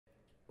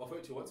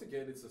Bafethi, once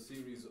again, it's a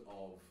series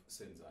of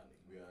Senzani.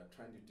 We are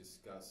trying to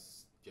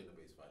discuss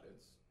gender-based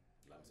violence,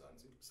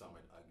 Lamzansi. Some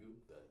might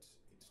argue that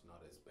it's not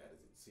as bad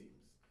as it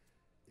seems.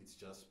 It's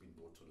just been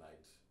brought to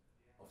light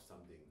of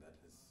something that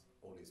has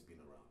always been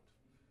around.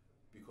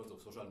 Because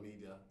of social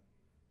media,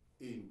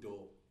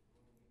 Indo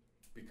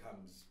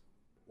becomes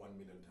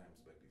 1,000,000 times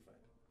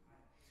magnified.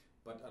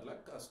 But I'd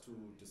like us to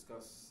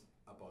discuss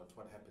about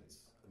what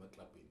happens in the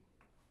clubbing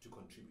to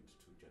contribute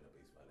to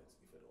gender-based violence,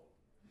 if at all.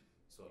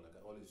 So like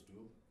I always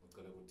do, is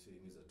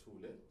a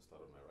tool,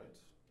 start on my right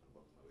and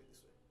work my way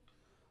this way.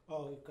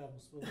 Oh, it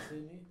comes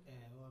Senzani,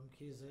 I'm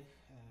Kize,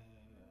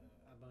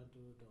 about to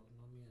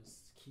know me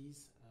as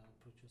Keys,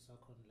 producer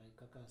on like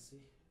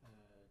Gagasi,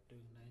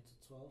 doing 9 to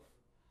 12,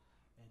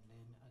 and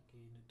then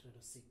again 3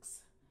 to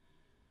 6.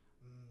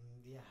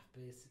 Yeah,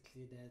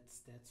 basically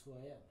that's who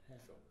I am. Yeah.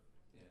 Sure.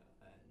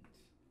 Yeah, and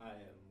I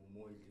am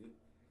Moili,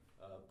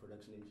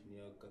 production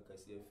engineer,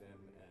 Gagasi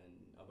FM,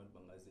 and Abant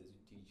Bangazi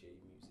DJ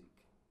music.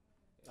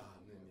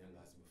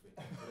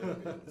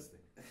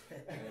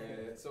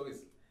 So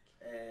it's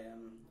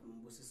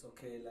Mbusi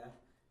Sokela,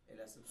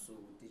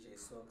 Elasipsu, DJ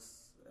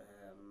Socks.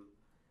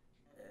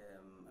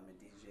 I'm a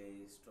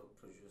DJ, stroke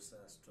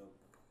producer, stroke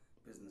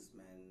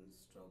businessman,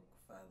 stroke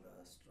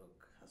father,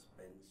 stroke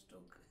husband,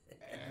 stroke.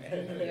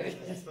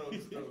 stroke.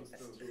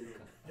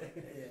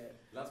 Yeah.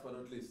 Last but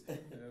not least,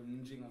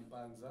 Njinga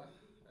Mpanza,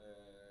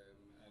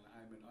 and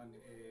I'm an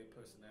on-air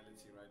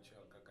personality right here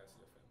on Gagasi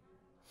FM.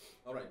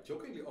 all right,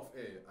 jokingly off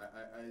air,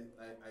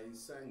 I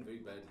sang very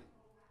badly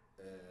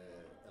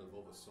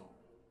Elvova's song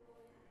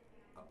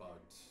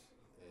about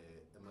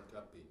Emma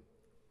Clapping.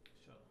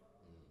 Sure.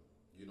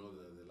 You know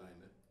the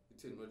line,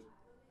 It's in what?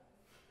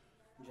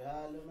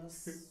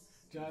 Jalamas.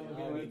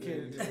 Jalo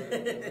weekend.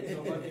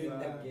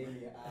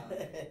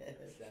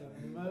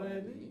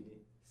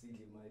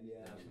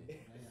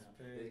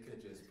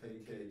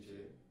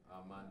 Packages,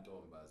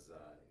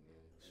 amantombazane.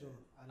 Sure.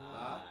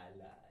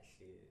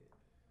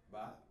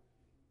 Ba?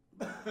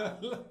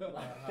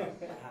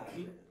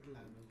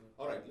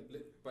 All right,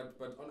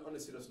 but on a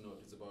serious note,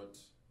 it's about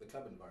the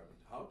club environment.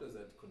 How does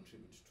that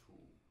contribute to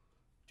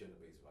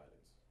gender-based violence?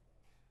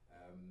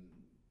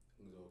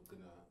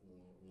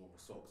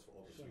 Socks for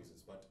obvious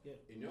reasons, but yeah.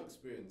 In your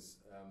experience,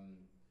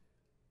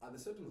 are there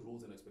certain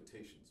rules and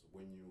expectations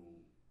when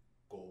you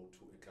go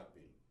to a club a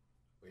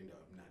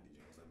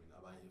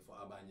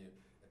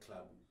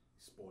club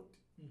sport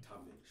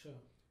tambe? Sure.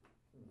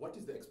 What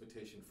is the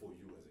expectation for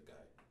you as a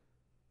guy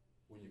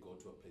when you go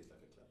to a place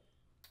like a club?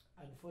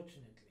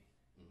 Unfortunately,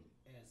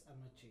 as a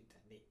machita,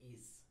 there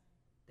is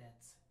that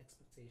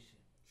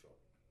expectation. Sure.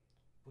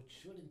 Which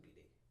shouldn't be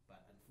there,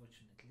 but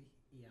unfortunately,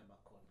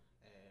 iyabakon.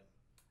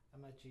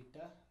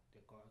 Amachita,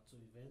 they go out to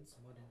events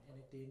more than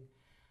anything.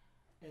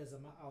 As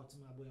I'm out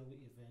mabuya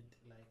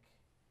event like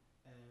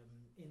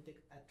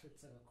intake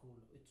athletes are cool,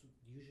 it would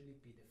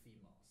usually be the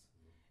females.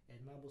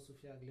 And Mabo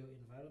Sofia Gleo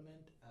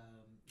environment,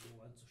 they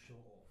want to show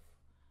off.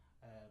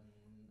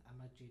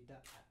 Amachita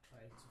are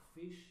trying to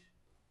fish.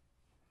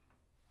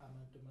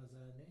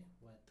 Amantumazane,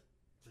 what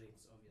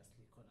drinks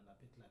obviously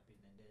Konalapi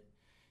clapping, and then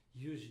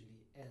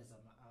usually as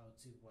I'm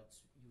out, what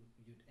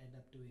you'd end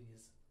up doing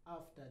is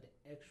after the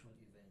actual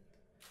event,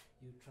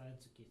 you're trying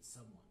to get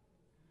someone.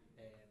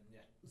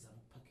 Some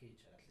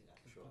package actually.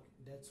 Sure.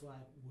 That's why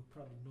we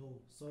probably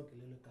know so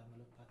little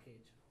Kamalo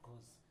package,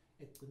 because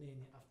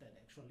after the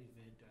actual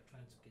event you're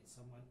trying to get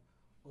someone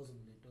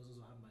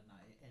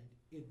and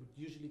it would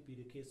usually be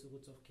the case of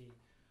okay,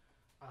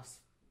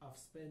 I've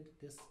spent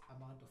this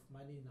amount of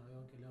money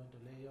now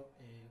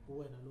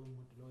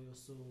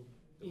so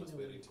there must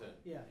be a return.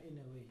 Yeah, in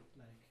a way,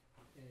 like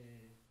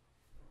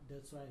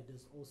that's why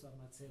there's also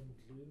a term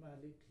glue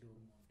mode.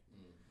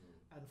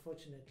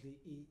 Unfortunately,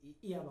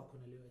 I have a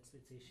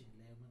expectation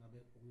in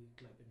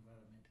club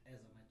environment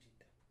as a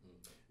machita.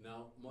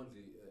 Now,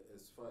 Mondli,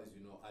 as far as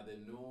you know, are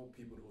there no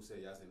people who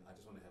say, yes, I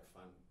just want to have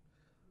fun,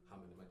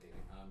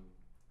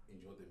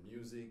 enjoy the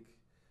music,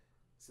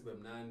 Sibem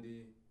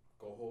Nandi,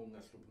 go home,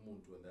 and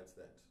that's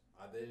that?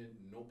 Are there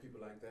no people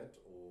like that,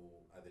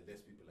 or are there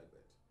less people like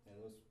that? And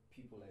those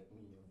people like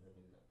me, yeah,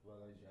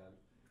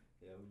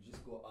 we just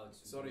go out.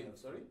 Sorry?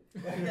 We're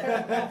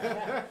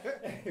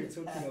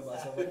talking about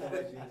something.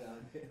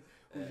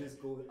 We just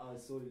go out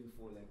solely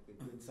for like the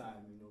good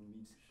time,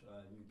 meet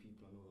new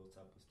people and all that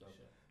type of stuff.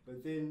 Sure.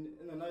 But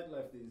then in the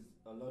nightlife, there's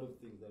a lot of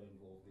things that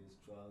involve. There's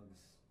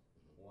drugs.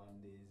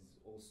 There's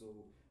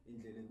also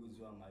in the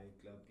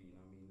clubbing.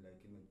 I mean,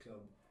 like in the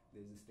club,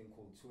 there's this thing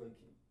called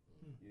twerking.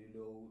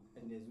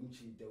 And there's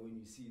that when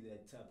you see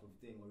that type of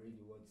thing,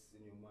 already what's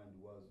in your mind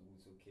was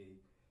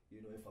okay.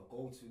 If I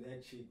go to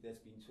that chick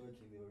that's been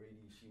twerking,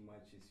 she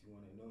matches, you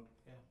want to know?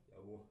 Yeah.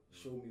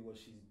 Show me what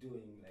she's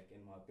doing, like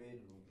in my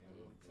bedroom,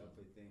 type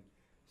of thing.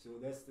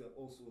 So that's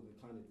also the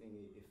kind of thing,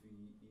 if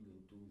we even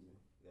do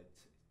that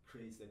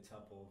creates that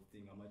type of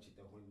thing, when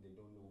they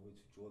don't know where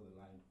to draw the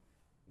line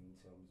in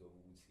terms of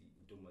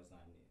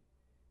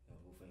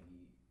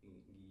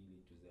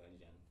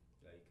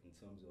like in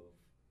terms of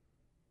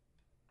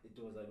it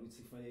was like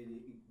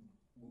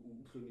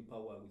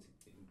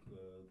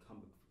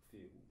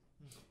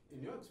In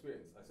your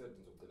experience, I said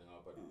something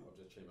out, but I've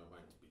just changed my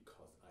mind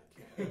because I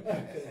can.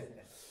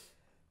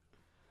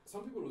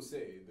 Some people will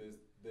say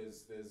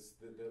there's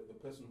the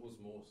person who's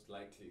most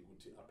likely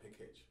to a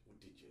package with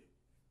DJ.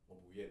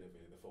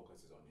 The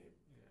focus is on him.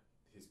 Yeah.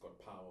 He's got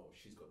power, or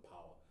she's got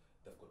power.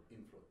 They've got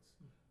influence.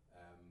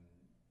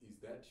 Is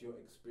that your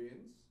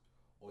experience,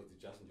 or is it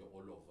just your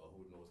all over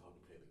who knows how to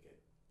play the game?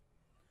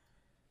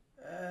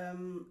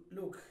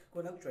 Look,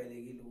 kona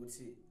kujwayelekile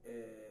ukuthi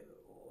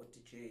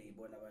o-DJ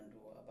ibona abantu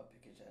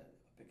abapackageayo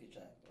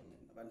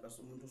abantu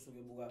umuntu usuke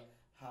ebuka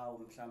how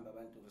mhlawumbe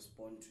abantu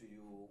respond to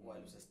you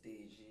while use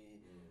stage,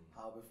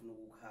 how befuna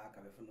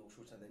ukukhaka befuna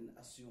ukushutha, then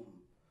assume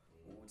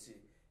ukuthi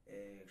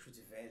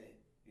kushuthi vele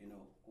into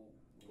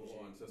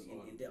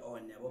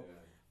on yabo.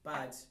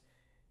 But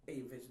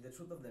the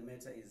truth of the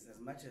matter is, as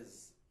much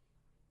as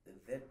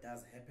that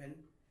does happen,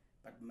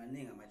 but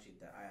maningi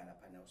amajita aya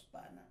lapha na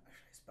uspana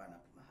ashaya ispana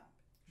phumahamba.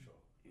 Sure.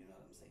 You know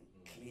what I'm saying?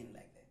 Clean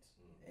like that.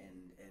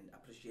 And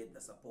appreciate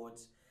the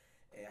support.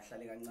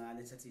 Ahlale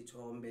kancane ethatha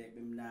ithombe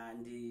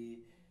bemnandi,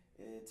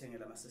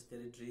 thengela ama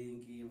sister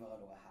drink emva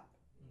kwaloko ahamba.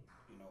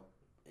 You know,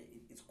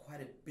 it's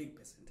quite a big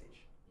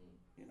percentage.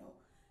 You know,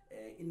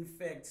 in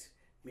fact,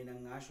 mina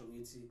ngasho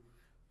ngithi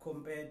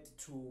compared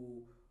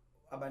to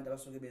abantu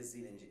abasuke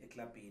bezile nje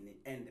eclubini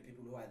and the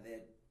people who are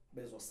there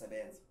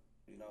bezosebenza,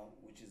 you know,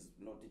 which is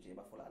no DJ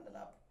bafola under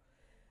lapho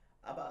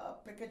aba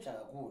package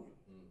kakhulu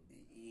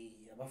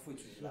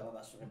abafowethu nje laba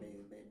basuke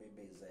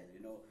bezele, you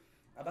know,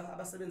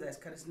 abasebenza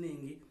isikhathi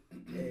esiningi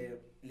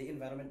le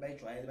environment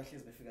bayijwayele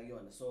bahlezi befika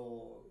kuyona,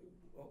 so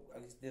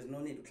there's no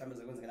need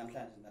ukhlambeza kwenzeka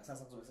namhlanje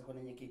nakusasa kuzobe sekhona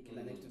enye gig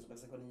la next kuzobe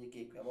sekhona enye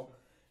gig yabo.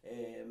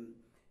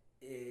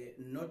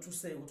 Not to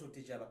say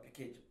ukuthi DJ aba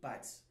package,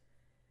 but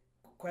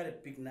quite a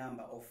big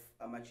number of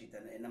amajita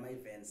and ama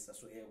events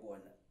asuke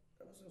ekona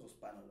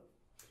abasezospana lo.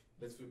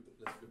 Let's flip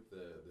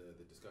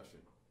the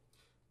discussion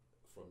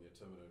from your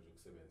terminology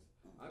seventh.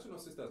 I don't know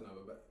sisters now,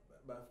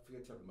 but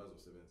figure club mazo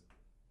sevens.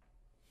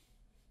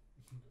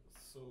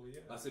 So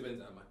yeah. But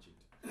sevens are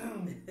matched.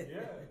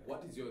 Yeah.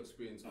 What is your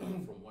experience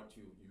from what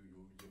you've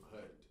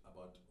heard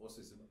about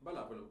OSIS?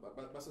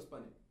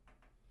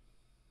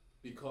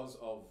 Because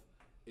of,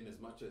 in as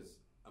much as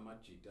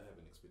Amachita have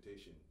an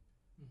expectation,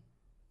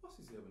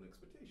 OSIS have an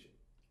expectation.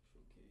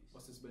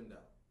 OSIS bend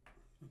down.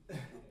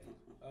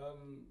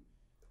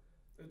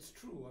 It's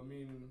true. I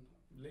mean,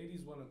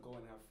 ladies want to go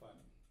and have fun,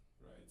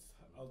 right?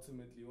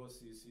 Ultimately,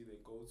 OCC, they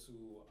go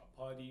to a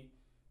party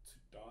to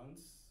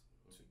dance,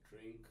 to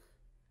drink,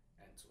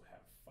 and to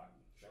have fun.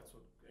 Sure. That's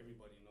what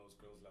everybody knows.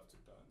 Girls love to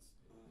dance.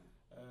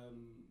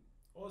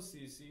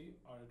 OCC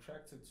are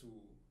attracted to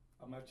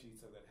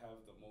amachita that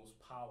have the most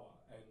power,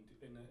 and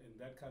in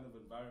that kind of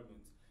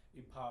environment,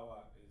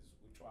 power is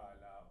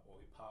uchwala, or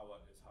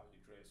power is how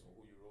you dress or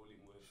who you're rolling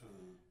with.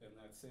 In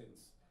that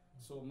sense.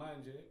 So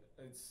manje,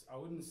 I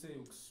wouldn't say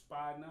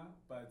ukspana,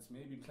 but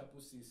maybe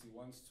Mklapu Sisi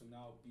wants to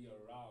now be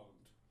around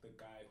the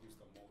guy who's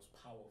the most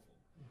powerful.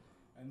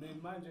 And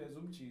then manje as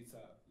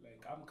umchita,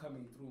 like I'm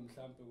coming through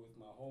Mklampe with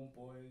my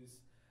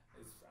homeboys,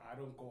 I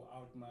don't go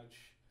out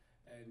much,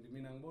 and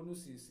minangbono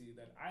Sisi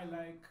that I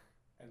like,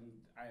 and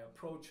I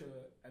approach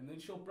her, and then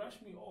she'll brush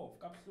me off,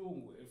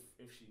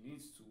 if she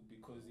needs to,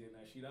 because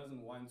she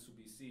doesn't want to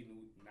be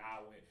seen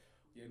now.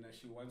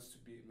 She wants to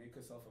make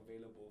herself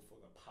available for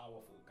the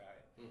powerful guy.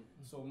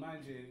 So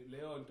manje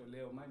Leo,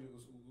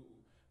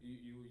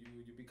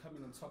 you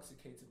becoming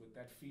intoxicated with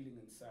that feeling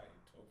inside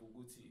of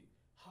ukuthi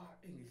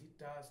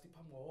does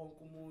diphamwa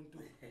wonke umuntu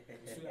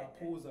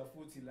usuyaphuza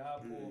futhi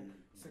lapho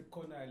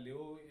sekukhona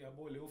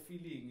leyo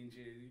feeling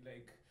nje,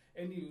 like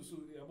any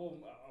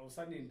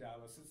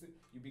awusanendaba,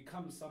 you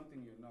become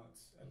something you're not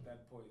at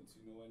that point,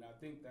 you know. And I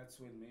think that's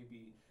when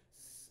maybe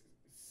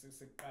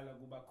seqala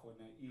kuba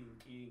khona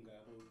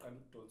inkinga, uqala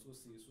ukudonsa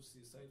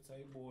usisi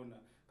sayibona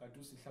kanti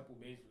usihlapha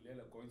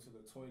ubedlulela going to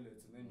the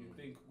toilet, and then you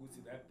think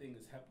ukuthi that thing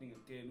is happening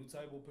again, uthi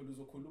hayibo phela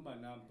uzokhuluma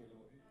nami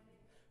phela.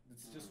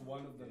 It's just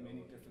one of the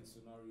many different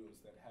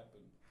scenarios that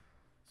happen.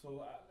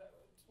 So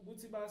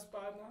ukuthi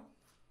baspana,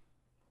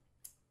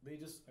 they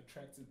just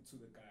attracted to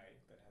the guy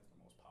that has the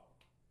most power,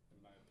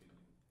 in my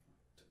opinion.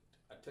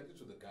 Attracted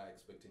to the guy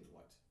expecting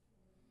what?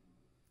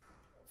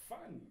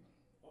 Fun.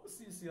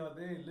 OCC are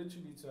there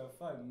literally to have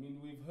fun. I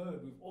mean, we've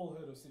all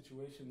heard of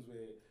situations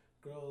where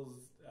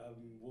girls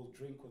will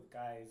drink with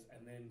guys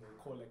and then they'll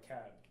call a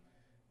cab,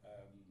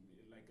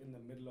 like in the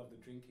middle of the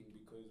drinking,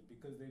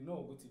 because they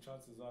know good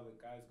chances are the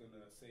guy's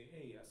gonna say,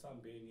 hey,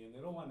 asambeni, and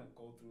they don't want to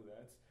go through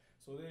that.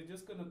 So they're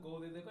just gonna go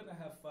there, they're gonna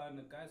have fun,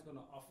 the guy's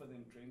gonna offer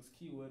them drinks.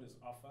 Keyword is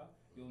offer.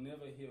 You'll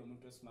never hear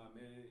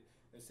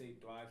let's say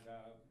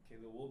dwadla. Okay,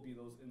 there will be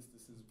those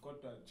instances,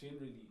 but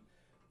generally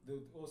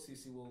the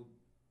OCC will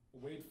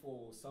wait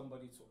for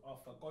somebody to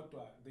offer.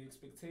 The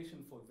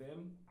expectation for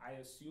them, I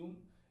assume,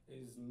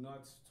 is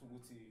not to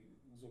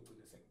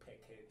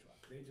package.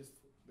 They're just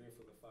there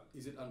for the fun.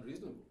 Is it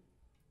unreasonable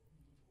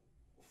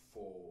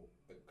for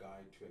a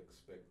guy to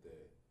expect for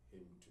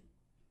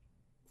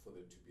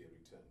there to be a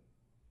return?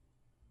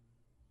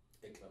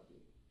 A club.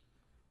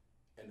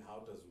 And how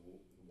does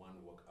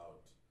one work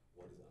out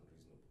what is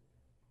unreasonable?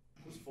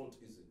 Whose fault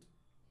is it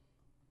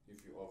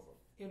if you offer?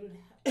 It would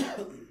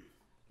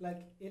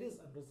like it is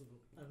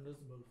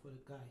unreasonable for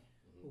the guy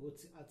who would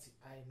say,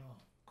 I know,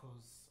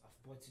 because I've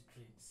bought you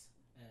drinks.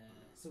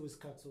 So it's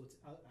cut so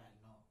I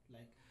know.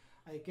 Like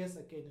I guess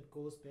again it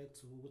goes back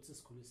to what's the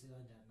school is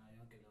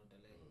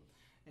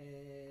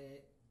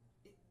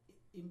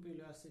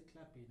impilo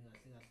yaseklabhini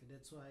kahle kahle.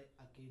 That's why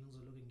again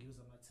ngizoloku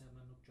ngiuza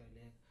amathema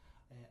anokujwayeleka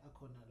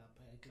akhona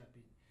lapha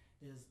eklabhini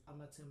is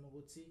amathema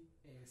ukuthi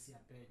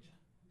siyabheja.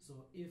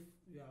 So if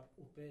you are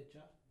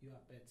ubheja, you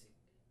are betting.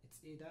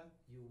 It's either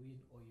you win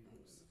or you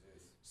lose.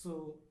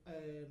 So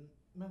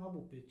mangabe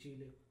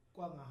ubhejile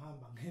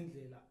kwangahamba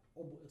ngendlela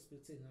obu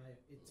expecting ngayo,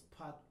 it's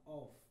part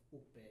of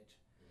ubheja.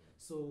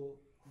 So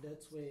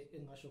that's where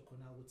engasho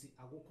khona ukuthi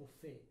akukho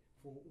fair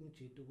for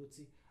umjito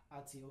ukuthi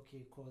athi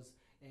okay cause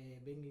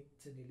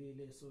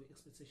bengithengelile so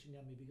expectation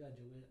yami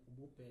ibikanje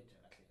ububheja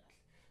kahle kahle.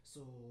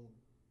 So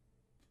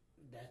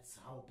that's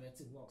how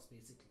betting works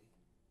basically.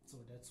 So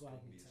that's why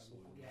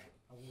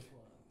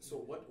So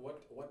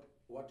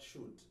what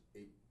should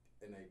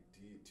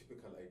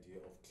typical idea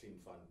of clean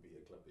fun be a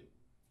clubbing?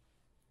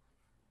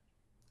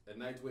 A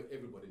night where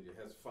everybody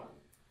has fun.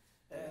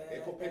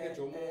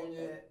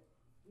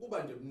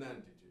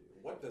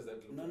 What does that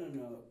look like?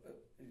 No.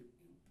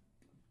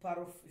 Part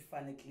of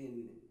funny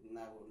clean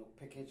now no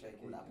package I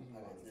can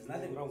there's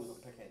nothing wrong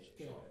with package.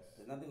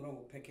 There's nothing wrong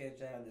with package,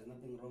 there's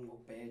nothing wrong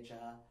with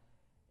beja.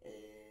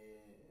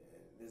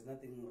 There's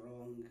nothing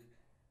wrong with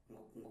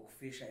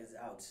fish is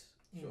out.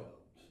 Sure.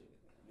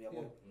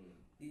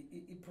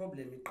 The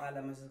problem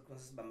iqala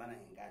masibambana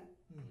ngengane.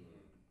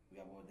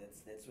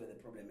 That's where the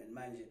problem and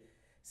manje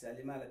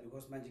siyalimala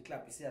because manje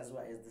club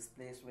isiyaziwa as this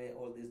place where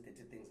all these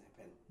dirty things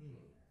happen.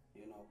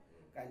 You know,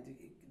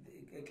 kanti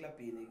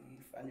eclubini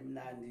ifana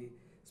imnandi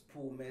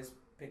siphume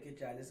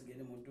siphekejana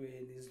singene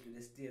emotweni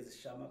sidlule stairs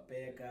sishama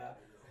bheka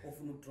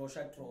ofuna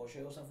ukudrosha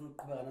usafuna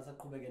ukuqhubeka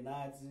nasaqhubeke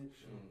nathi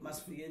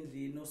masifike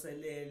endlini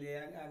oselele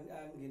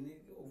angeni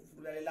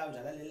ufuna le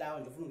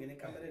lounge ufuna ungena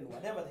ekamereni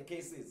whatever the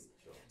case is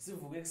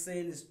sivuke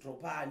ekseni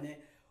sidropane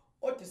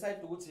o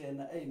decide ukuthi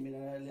yena hey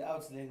mina le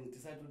out le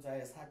decide ukuthi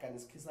ayasihaga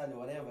nesikhisane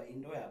whatever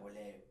into yabo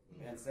leyo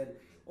you understand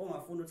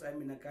ongafuna ukuthi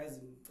mina guys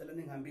ngicela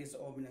ningihambise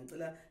mina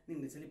ngicela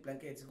ningilethele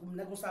iblanket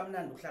kumna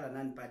kusamnandi ukuhlala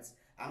nani but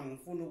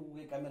angifuni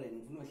ukuke ekamereni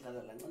ngifuna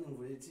ukuhlala la ncane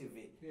ngivule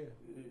TV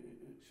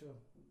sure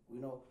you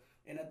know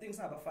and I think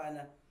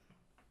sabafana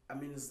I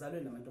mean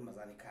sizalwe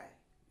namantombazana ekhaya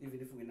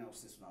even if ungena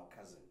usisi nawo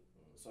cousin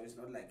so it's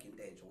not like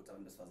into enje ukuthi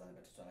abantu besifazane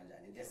bathuthwa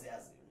kanjani into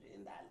esiyaziyo nje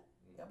endala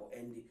yabo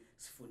and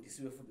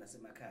sifundisiwe futhi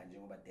nasemakhaya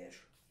njengoba dash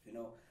you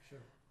know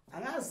sure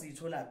angazi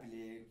itholaphi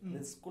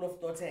le school of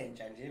thought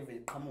entsha nje eve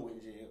iqhamuke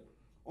nje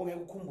ongeke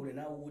ukhumbule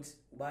nawe ukuthi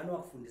ubani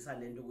wakufundisa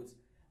lento ukuthi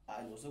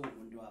hayi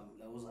usekumuntu wami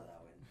la uzala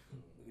wena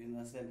you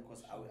understand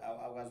because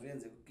awukazi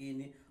uyenze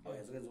kukini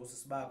awuyenze ukwenza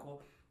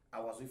usisibakho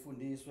awazi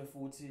uyifundiswe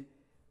futhi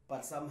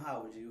but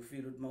somehow nje you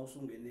feel ukuthi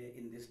mawusungene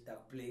in this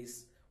dark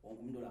place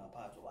wonke umuntu la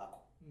ngaphansi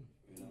wakho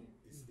you know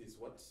is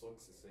what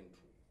Socks is saying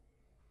true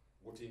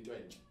ukuthi into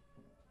enje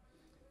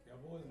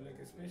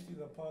like especially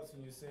the part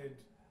when you said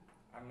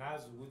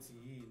angazi ukuthi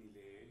yini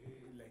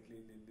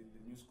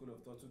the new school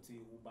of thought uthi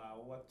uba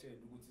wakutshela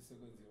ukuthi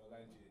sekwenziwa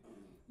kanje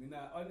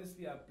mina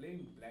honestly I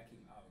blame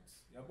blacking out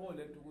yabo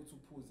lento ukuthi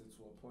uphuze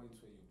to a point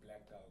where you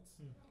blacked out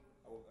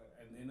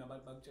and then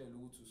abantu bakutshela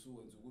ukuthi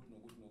usuwenza ukuthi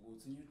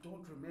nokuthi and you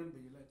don't remember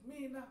you're like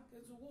mina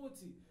kenza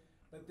ukuthi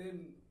but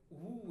then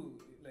who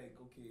like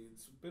okay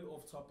it's a bit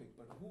off topic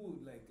but who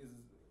like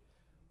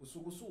is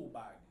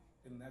usubani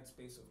in that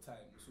space of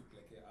time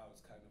black it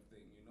out kind of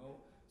thing you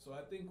know so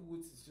I think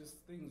it's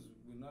just things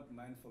we're not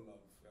mindful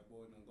of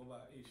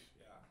ngoba ish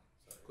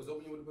because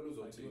omunye umuntu phela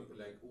uzothi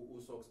like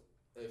uSocks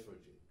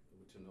effortje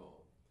ukuthi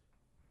no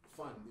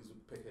fun is a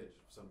package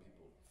for some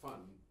people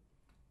fun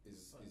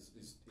is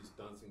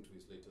dancing to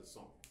his latest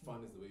song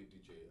fun is the way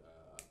DJ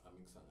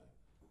amixana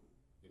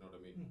you know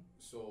what I mean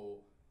so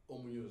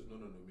omunye is no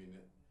mean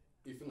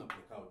if you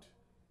black out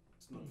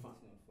it's not fun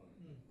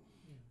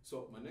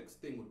so my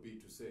next thing would be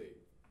to say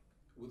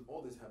with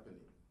all this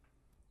happening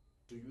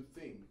do you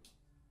think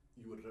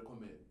you would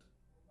recommend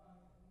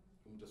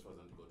just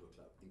wasn't to go to a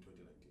club in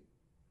 2019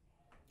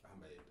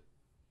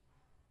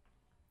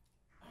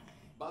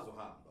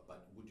 Bazohamba,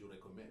 but would you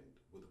recommend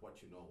with what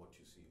you know what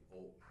you see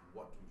or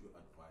what would you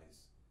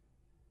advise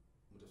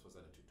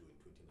Muteswazana to do in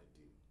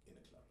 2019 in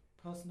a club?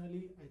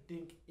 Personally, I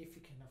think if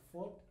you can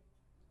afford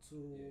to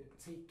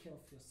take care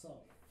of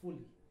yourself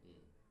fully,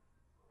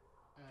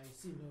 I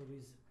see no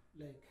reason.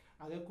 Like,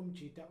 akekho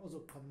umjita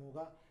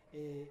ozoqhamuka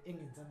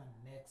engenzanga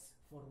next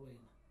for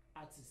wena.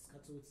 Artists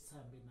katsothi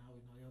sihambe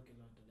nawe nayo yonke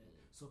lonto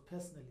leyo. So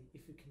personally,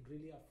 if you can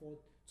really afford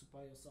to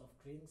buy yourself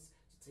drinks,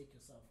 to take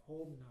yourself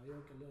home nayo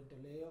yonke lonto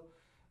leyo,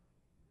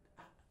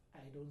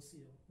 I don't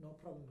see no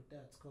problem with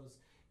that because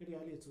in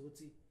reality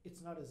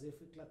it's not as if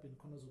club in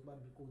khona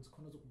zokubamba inkunzi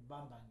khona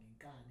zokubamba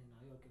ngenkani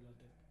nayo yonke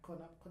lonto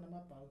khona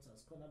ama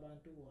bouncers khona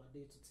abantu who are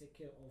there to take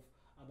care of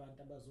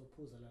abantu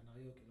abazophuza la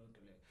nayo yonke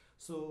lonto leyo.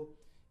 So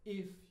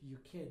if you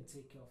can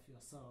take care of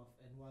yourself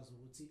and wazi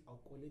ukuthi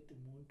awukoleti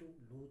umuntu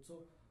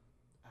lutho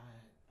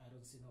I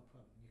don't see no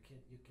problem.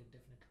 You can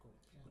definitely go.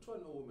 Yeah. Which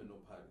one? No women, no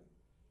party. I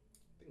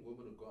think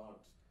women will go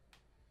out to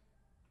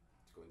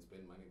go and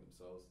spend money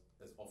themselves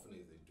as often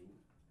as they do.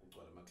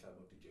 Go to my club,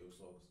 not DJ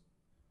songs.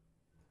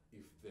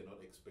 If they're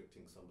not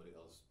expecting somebody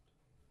else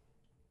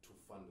to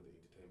fund the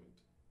entertainment,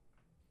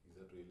 is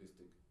that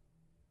realistic?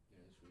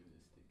 Yeah, it's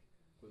realistic.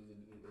 Because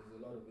there's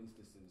a lot of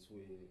instances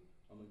where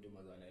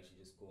amantombazane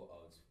actually just go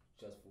out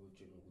just for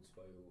general good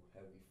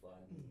having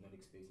fun, not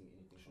expecting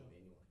anything from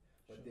anyone.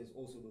 But there's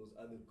also those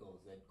other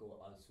girls that go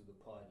out to the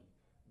party,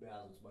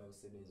 so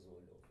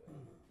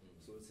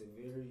it's a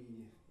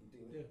very,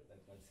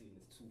 like I'm saying,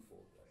 it's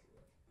twofold.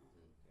 Yeah.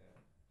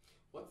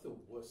 What's the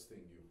worst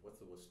story you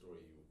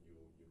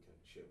can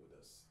share with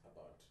us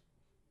about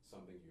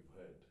something you've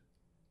heard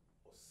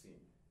or seen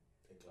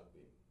at club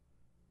being?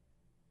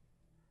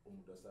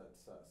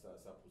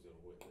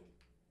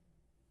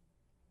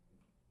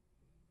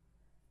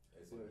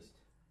 Worst.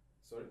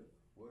 Sorry?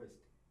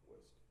 Worst.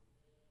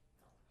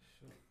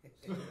 Sure.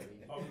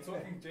 Are we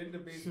talking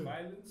gender-based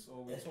violence,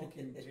 or we're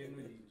talking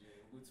generally?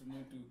 With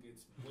someone who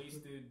gets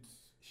wasted.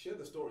 Share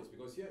the stories,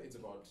 because here it's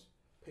about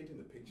painting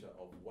the picture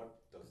of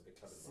what does a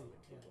club environment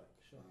look like.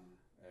 Sure.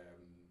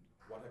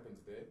 What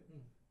happens there?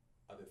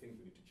 Are there things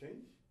we need to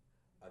change?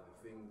 Are there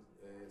things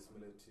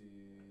similar to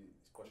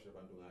Squash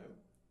Bandungayo?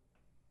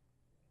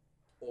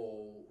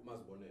 Or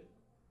Mazbonel?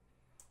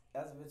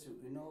 As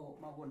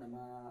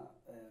Mabona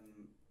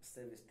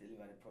service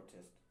delivery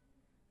protest,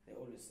 they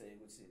always say a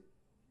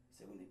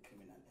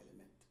criminal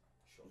element.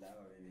 Sure.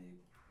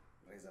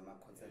 Raise my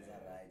concerns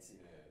are right,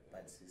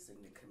 but it's a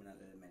criminal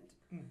element.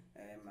 I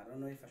don't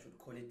know if I should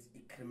call it a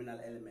criminal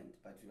element,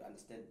 but you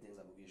understand things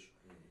are an issue.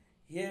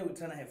 Here we're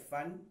trying to have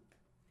fun.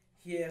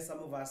 Here some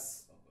of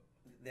us,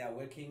 they are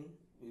working,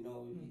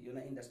 you're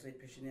not industry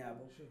passionate.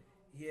 Sure.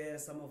 Here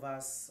some of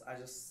us are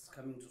just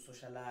coming to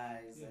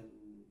socialize and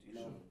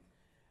Sure.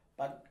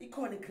 But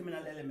ikhona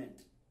criminal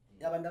element.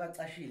 Yabantu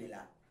abacashile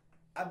la.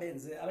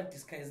 Abenze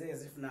abadisguise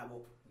as if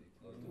nabo.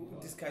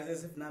 Disguise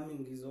as if nami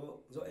ngizo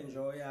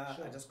enjoy,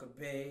 I just got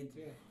paid.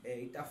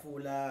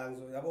 Itafula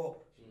ngizo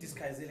yabo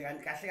disguise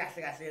kanti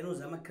kahle yena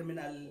uzama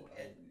criminal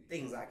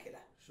things akhe la.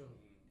 Sure.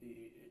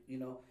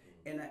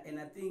 And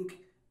I think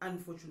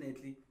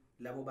unfortunately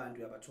labo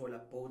bantu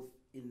yabathola both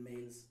in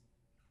males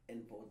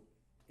and both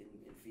in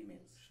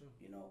females. Sure.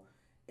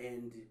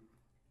 And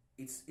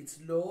it's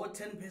low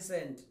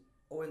 10%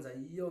 owenza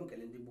yonke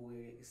lento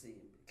ibuke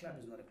isiyimbi. Club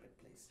is not a bad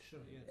place. Sure,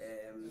 yes.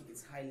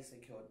 It's highly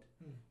secured.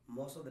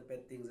 Most of the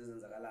bad things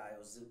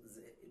ezenzakalayo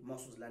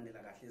most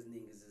uzilandela kahle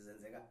eziningi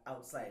zizenzeka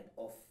outside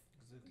of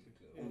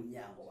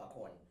umnyango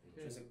wakhona.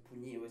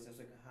 Sekuphunyiwe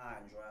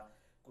sekuhanjwa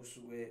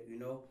kusuke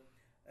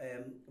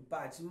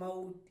but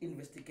mau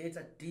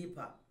investigator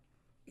deeper,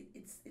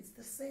 it's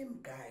the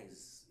same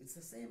guys, it's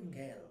the same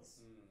girls.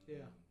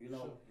 Yeah.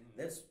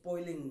 That's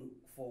spoiling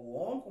for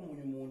wonke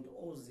omunye umuntu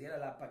oziyela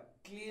lapha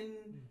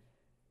clean.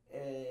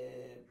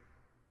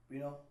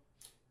 Now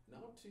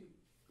I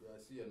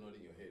see you're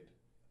nodding your head.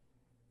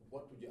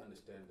 What would you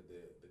understand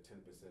the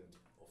 10%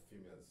 of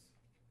females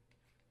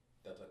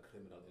that are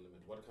criminal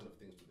element? What kind of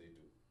things do they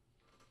do?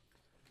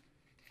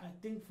 I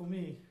think for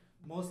me,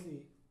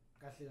 mostly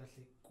kahle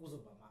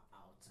kuzoba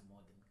out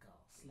more than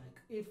girls.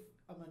 Like if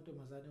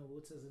amantombazane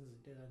ukuthi ezenza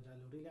into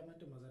kanjalo, really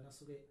amantombazane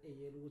asuke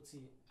eyela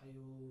ukuthi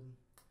ayo,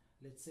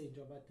 let's say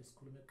njengoba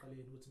disikhuluma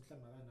eqaleni ukuthi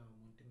mhlawumbe akanawo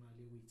umuntu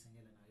imali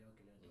ukuyithengela nayo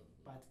yonke lento.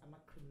 But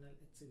ama-criminal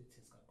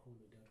activities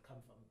kakhulu, they would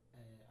come from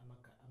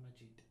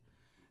amajita.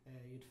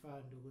 You'd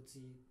find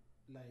ukuthi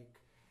like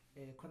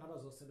khona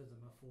bazosebenza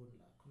amafoni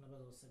la, khona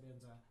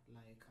bazosebenza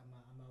like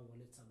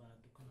ama-wallets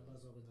abantu, khona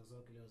bazokwenza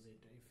zonke lezo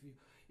zinto.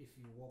 If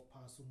you walk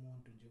past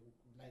umuntu nje,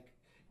 like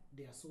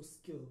they are so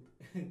skilled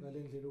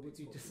ngalendlela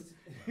ukuthi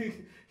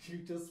you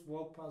just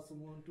walk past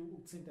umuntu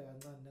ukuthinta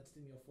kancane, next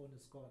thing your phone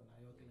is gone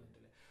nayo yonke lento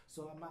le.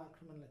 So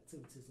ama-criminal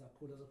activities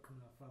kakhulu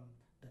azokhuluma from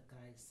the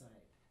guy's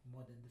side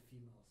more than the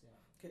females.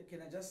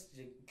 Can I just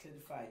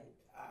clarify?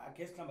 I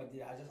guess I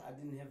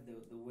didn't have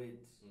the word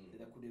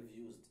that I could have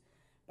used.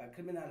 By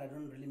criminal, I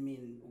don't really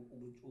mean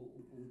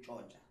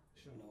Georgia.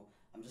 Sure.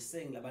 I'm just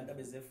saying labantu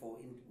abeze for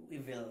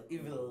evil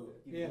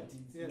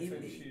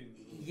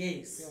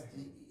Yes.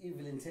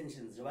 Evil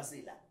intentions.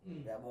 Jobasila.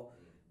 Yabo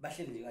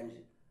bahleli nje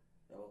kanje.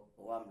 Yabo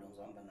owami lo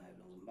ngizohamba naye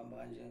lo ngizombamba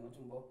kanje ngathi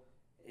umbo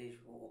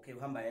okay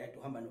uhamba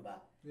yedwa uhamba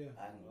noba.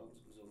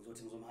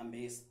 Ngizothi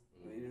ngizomhambisa.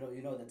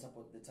 You know the type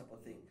of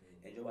thing.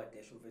 Njengoba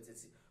dash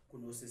umfethu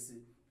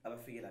kunosisi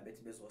abafikela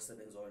bethi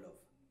bezosebenza all of.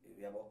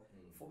 Yabo.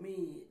 For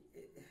me,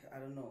 I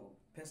don't know.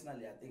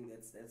 Personally, I think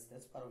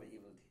that's part of the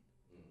evil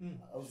deed.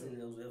 I would say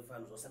those were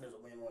fans zosebenza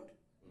omunye umuntu.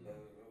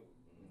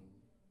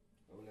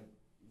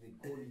 They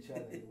call each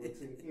other. They would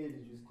say, "Hey,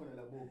 just khona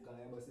labo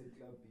guy abase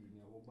clubini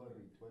yabo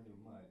barit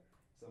banemali."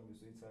 Some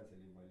so ithathe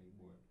le mali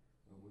kubona.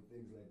 With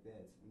things like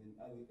that. And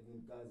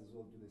then guys as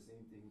well do the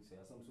same thing.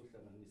 Say some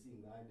social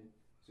ingane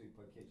so you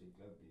package a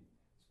clubini.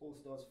 It all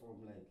starts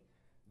from like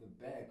the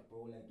back,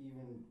 bro. Like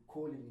even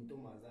calling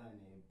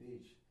intombazane a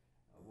bitch.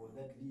 Well,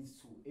 that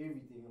leads to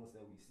everything else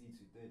that we see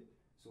today.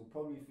 So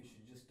probably if we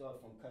should just start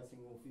from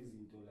cutting off his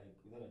into like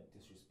that are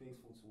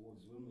disrespectful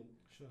towards women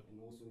Sure. and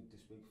also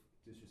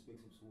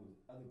disrespectful towards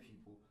other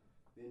people,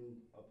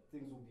 then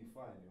things will be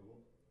fine, you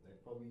know.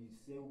 Like probably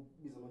say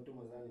biza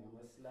amantombazane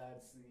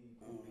ngama-sluts,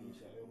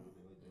 bitch, I don't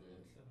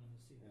know.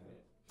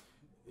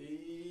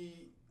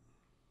 Yeah.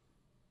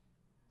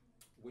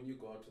 When you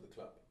go out to the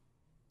club,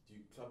 do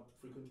you club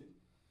frequently?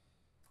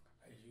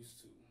 I used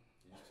to.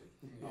 I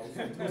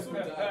was so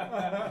done.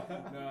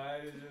 No, I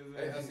just.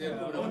 I said,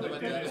 no, I'm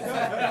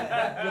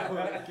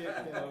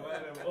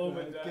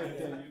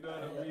overdone. You know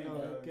what I mean?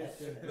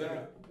 No,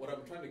 what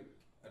I'm trying to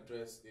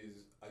address is,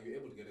 are you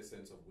able to get a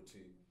sense of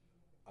ukuthi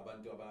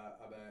abantu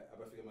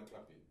abafika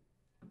emaklabhini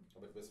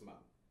abantu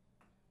besimame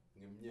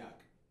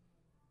ngeminyaka,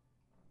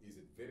 is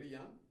it very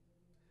young?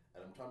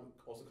 And I'm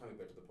also coming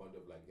back to the point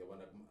of like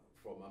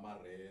from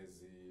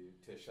amarezi,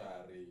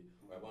 tertiary,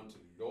 I want to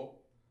law,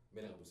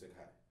 mina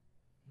ngabusekhaya.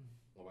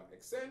 Ngoba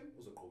ekseni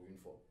uzogqoka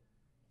uniform.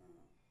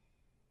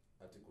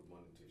 Athi good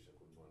morning Tisha,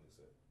 good morning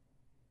sir.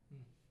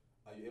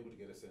 Are you able to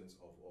get a sense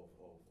of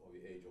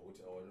your age or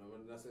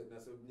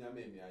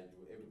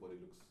everybody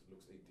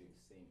looks 18?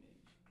 Same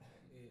age.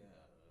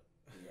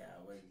 Yeah,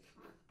 well,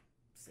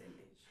 same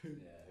age.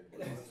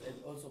 Yeah.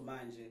 And also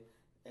manje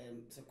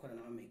sekukhona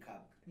nama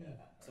makeup.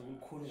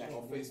 Sekukhulu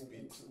Or face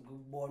beat.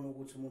 Ukubona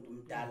ukuthi umuntu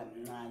umdala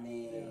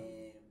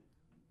mncane,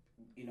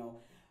 you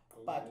know.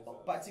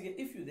 But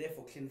if you're there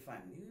for clean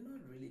fun, you're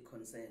not really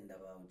concerned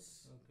about.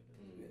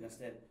 You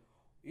understand?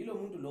 Yilo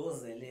muntu lo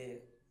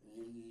zele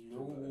lo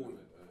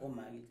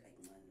omali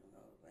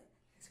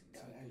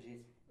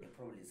ayincane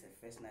probably it's a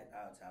first night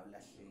out. How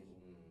last you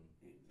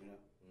know.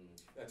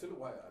 I tell you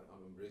why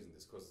I'm raising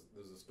this, because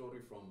there's a story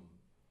from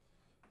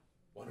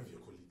one of your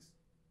colleagues.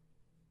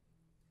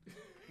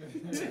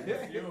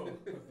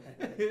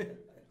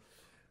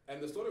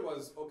 And the story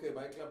was, okay,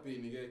 by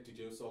clubbing, you get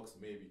DJ socks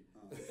maybe.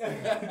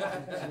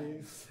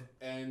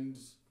 And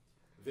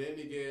then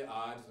you get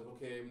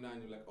okay, now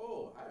you're like,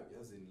 oh, I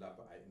was in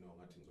Lapa, I know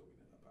nothing's over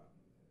in Lapa.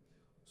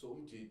 So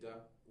Jita,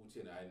 Uchi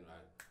and I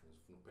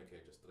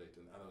package straight,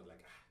 and I was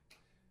like,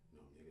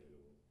 no, you get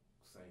a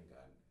sign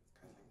gun. It's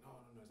kind of like,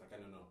 no, it's like, I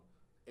don't know.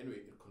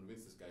 Anyway, it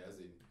convinced this guy as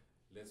in,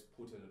 let's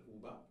put in an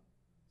Uber,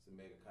 so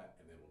make a car,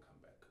 and then we'll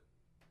come back.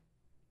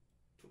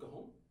 Took her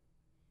home,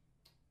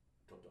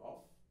 dropped her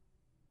off,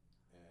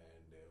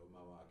 and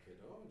Mama kid,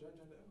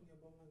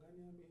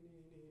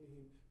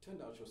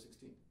 turned out she was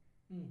 16.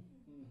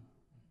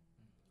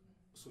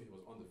 So he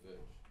was on the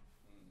verge.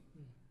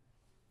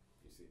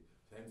 You see,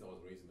 hence I was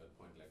raising that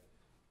point, like,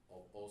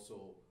 of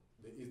also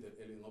there is that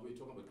element. We're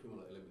talking about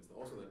criminal elements. There's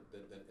also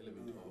that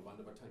element of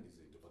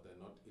bandabatangizito, but they're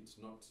not. It's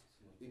not.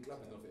 In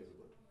club is not for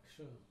everybody.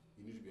 Sure.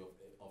 You need to be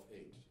of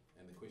age,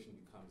 and the question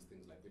becomes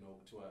things like, you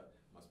know, Tua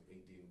must be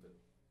 18, but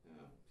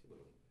people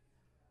don't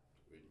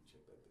really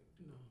check that thing.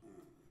 No.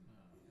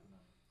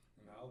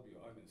 And I'll be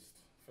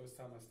honest. First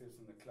time I stepped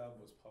in the club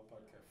was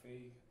Pop-Out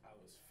Cafe. I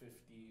was 15,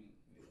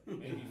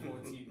 maybe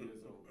 14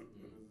 years old. It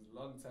was a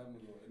long time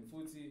ago. And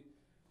Futi,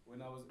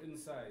 when I was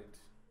inside,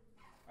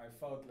 I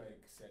felt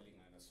like selling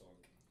an song.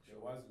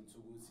 There wasn't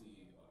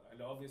Tuguti,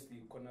 and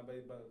obviously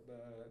Konabai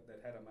that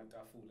had a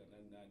mataful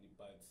and nani,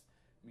 but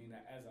I mean,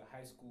 as a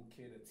high school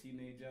kid, a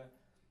teenager,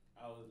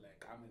 I was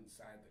like, I'm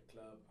inside the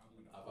club.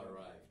 I've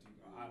arrived. You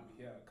know, I'm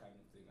here, kind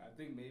of thing. I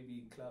think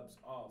maybe clubs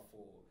are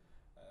for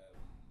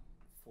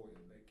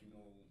like, you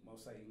know,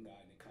 Mausa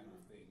Ingane kind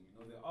of thing. You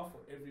know, they are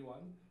for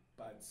everyone,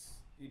 but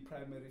the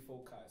primary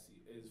focus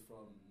is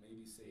from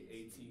maybe say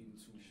 18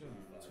 to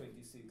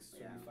 26,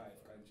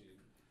 25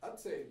 countries. I'd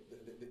say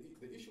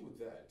the issue with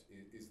that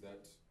is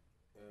that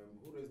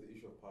who raised the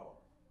issue of power?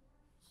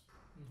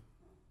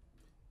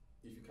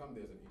 If you come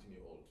there as an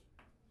 18-year-old,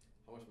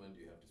 how much money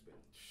do you have to spend?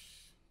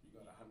 You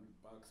got $100,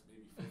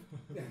 maybe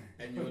 50.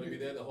 And you're going to be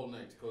there the whole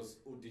night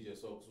because DJ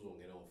Socks will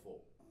get on 4.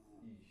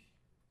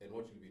 And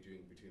what you'll be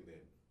doing between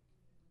then?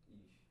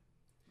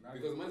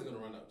 Because money's going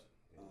to run out.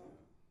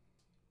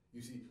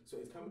 You see, so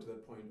it's coming to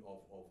that point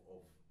of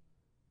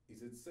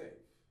is it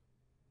safe?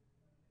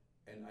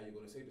 And are you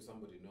going to say to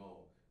somebody,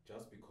 no,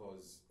 just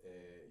because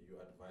you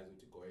advise you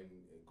to go in,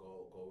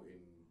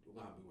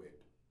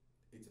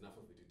 it's enough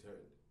of a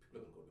deterrent.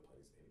 People are going to go to the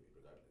parties anyway,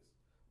 regardless.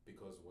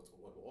 Because what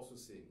we're also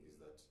seeing is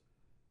that,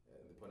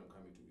 and the point I'm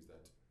coming to is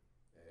that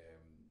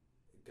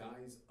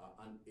guys are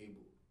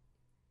unable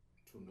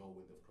to know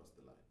when they've crossed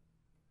the line.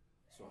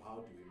 So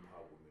how do you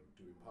empower women?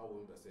 Do you empower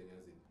women by saying,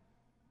 as in,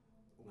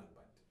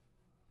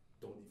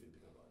 don't even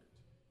think about it.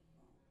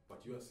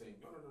 But you are saying,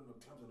 no,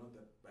 clubs are not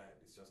that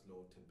bad, it's just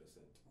low 10%.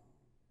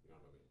 You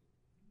know what I mean?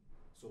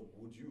 So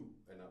would you,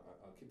 and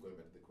I'll keep going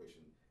back to the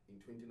question,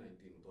 in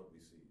 2019, what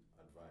we see,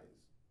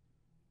 advise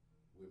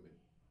women,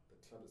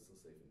 the club is still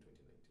safe in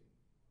 2019?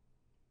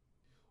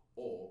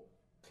 Or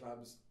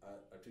clubs are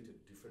treated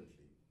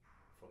differently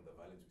from the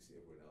violence we see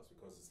everywhere else,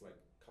 because it's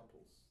like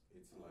couples.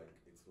 It's like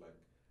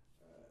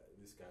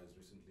this guy has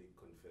recently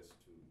confessed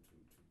to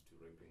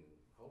raping,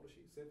 how old is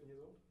she, 7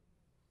 years old?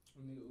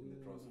 In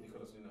the cross,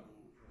 Nicholas Nina.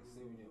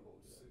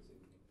 7-year-old.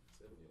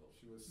 7-year-old.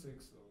 She was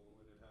 6 though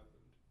when it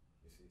happened.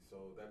 You see.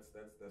 So that's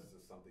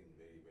just something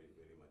very, very,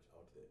 very much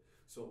out there.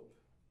 So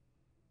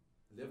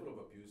level of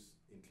abuse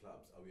in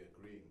clubs, are we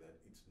agreeing that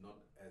it's not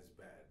as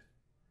bad,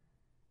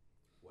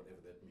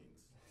 whatever that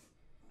means,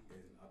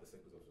 as in other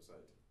sectors of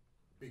society?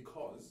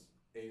 Because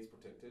A, is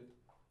protected,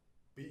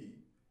 B,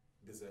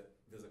 there's a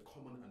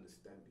common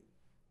understanding.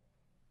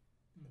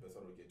 That's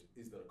how we get.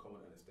 Is there a common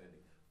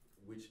understanding,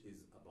 which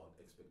is about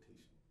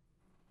expectation?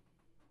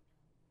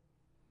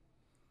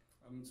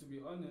 To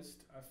be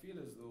honest, I feel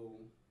as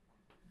though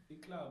the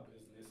club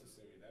is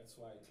necessary. That's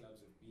why clubs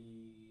have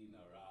been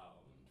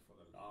around for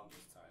the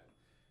longest time.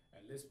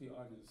 And let's be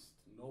honest,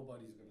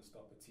 nobody's going to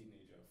stop a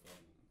teenager from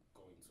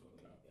going to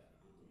a club.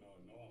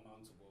 No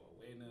amount of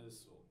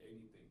awareness or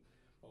anything.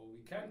 But what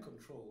we can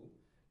control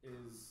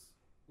is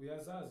we are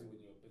zazi when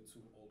you're a bit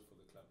too old for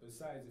the club.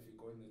 Besides, if you're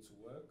going there to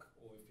work,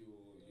 or if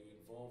you're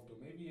involved, or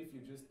maybe if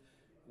you're just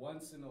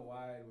once in a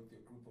while with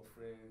your group of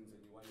friends and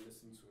you want to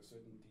listen to a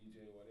certain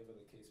DJ, whatever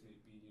the case may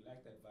be, and you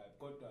like that vibe.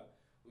 Kodwa,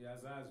 we are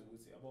zazi, we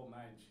say, about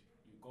manj,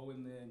 you go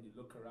in there and you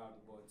look around,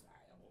 but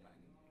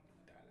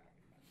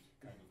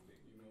kind of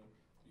thing, you know.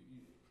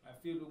 I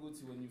feel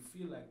Uguti, when you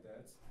feel like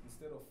that,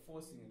 instead of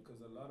forcing it,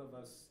 because a lot of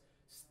us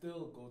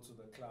still go to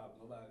the club,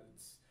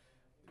 it's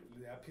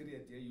a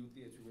period there you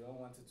theatre, we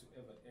don't want it to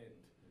ever end.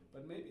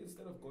 But maybe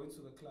instead of going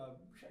to the club,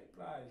 shy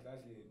prize,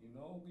 you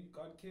know, we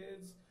got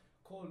kids,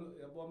 call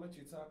Aboma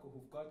Chitako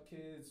who've got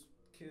kids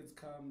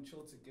come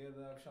chill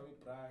together, shall we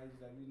prize,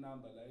 like we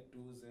number, like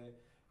doze.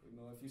 You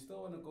know, if you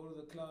still want to go to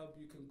the club,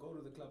 you can go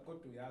to the club.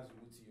 Go to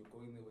Yazuti, you're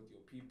going there with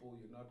your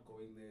people, you're not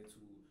going there to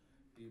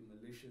be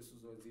malicious,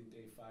 you're just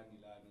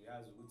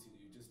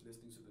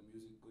listening to the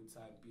music, good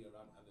time, be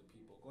around other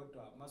people. Go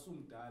to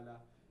Masum Dala,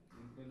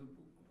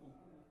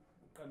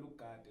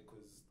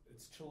 because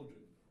it's children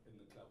in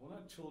the club. Well,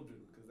 not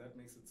children, because that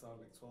makes it sound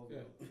like 12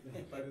 years old.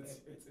 But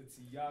it's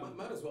young.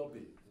 Might as well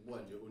be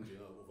one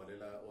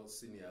or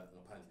senior.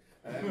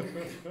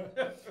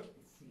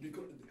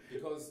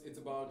 Because it's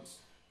about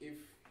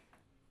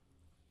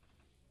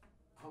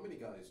how many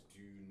guys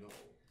do you know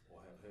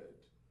or have heard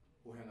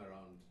who hang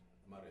around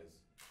Mares?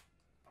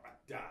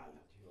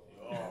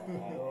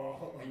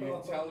 And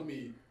you tell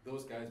me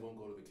those guys won't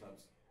go to the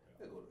clubs?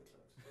 They go to the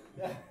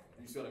clubs.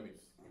 You see what I mean?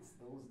 It's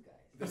those guys.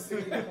 The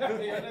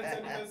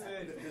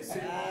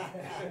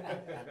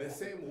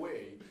same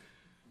way,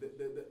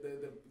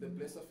 the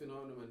blesser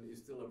phenomenon is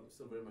still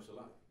very much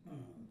alive.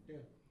 Yeah.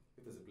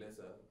 If there's a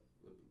blesser,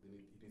 it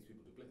needs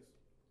people to bless.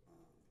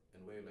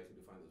 And where are you likely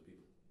to find those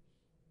people?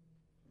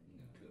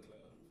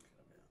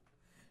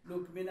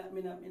 Look, mina,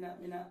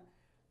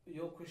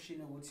 your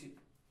question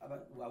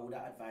about what would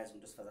I advise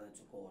them just for them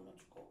to go or not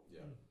to go?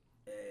 Yeah.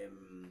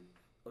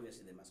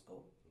 Obviously they must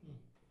go.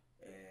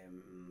 I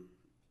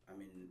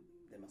mean,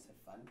 they must have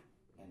fun,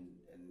 and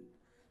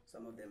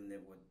some of them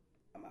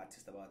I'm an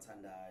artist about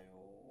Tandai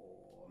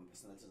or I'm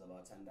personalities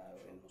about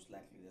Tandai, and most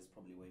likely that's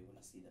probably where you're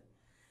gonna see them.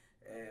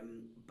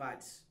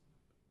 But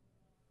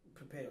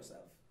prepare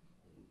yourself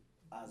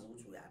as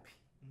we're happy.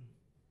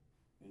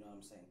 You know what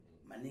I'm saying?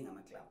 Manning I'm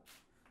a club,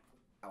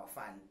 our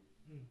fan.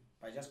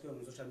 By just going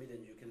on social media,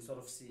 and you can sort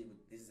of see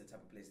this is the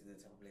type of place, this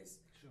is the type of place,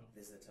 Sure.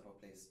 this is the type of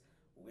place.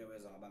 Where they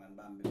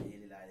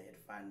had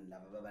fun,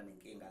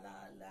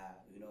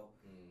 you know.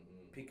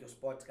 Pick your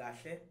spot,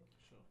 kahle.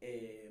 Sure.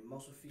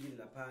 Most of feel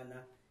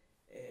lapana.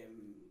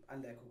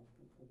 Unlike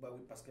with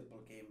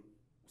basketball game,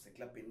 it's a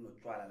club in no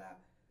twala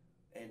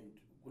and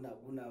guna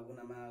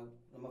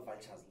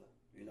vultures,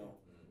 you know.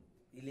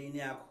 Ileni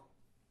yako.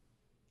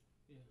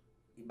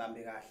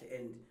 Ibambe kahle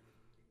and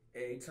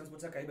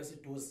transport ka ibe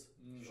seduze.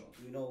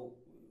 You know,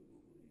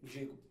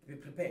 be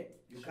prepared.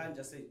 You can't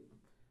just say,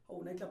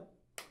 oh, nightclub,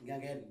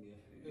 ngangena.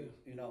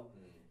 You know,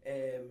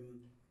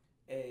 then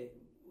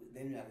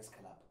you are risk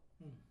club.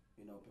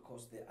 You know,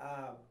 because there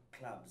are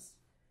clubs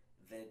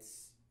that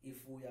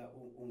if we are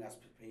ungas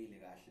prepared,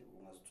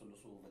 ungas so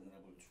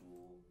vulnerable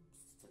to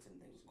certain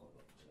things called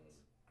vouchers.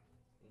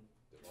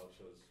 The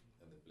vouchers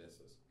and the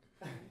blessers.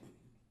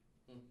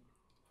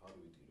 How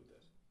do we deal with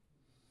that?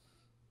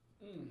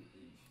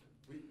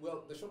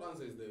 Well, the short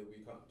answer is that we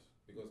can't,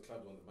 because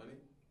clubs want the money,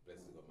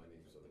 blessers got money,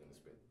 so they're going to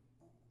spend.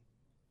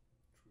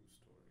 True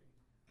story.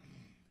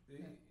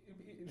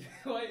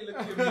 Why are you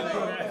looking at me like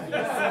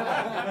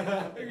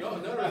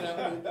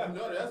that?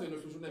 No, that's when you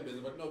shouldn't have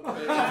been, but no.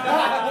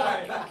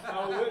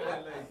 I would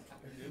let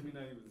me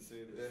not even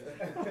say this.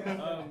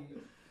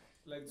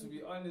 Like, to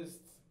be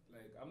honest,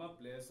 like, I'm a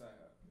blesser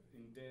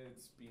in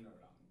Dead's been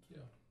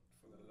around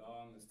for the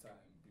longest time,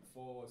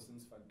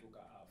 since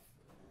Fantuka Af.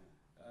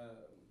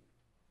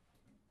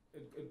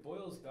 It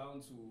boils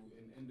down to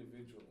an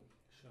individual,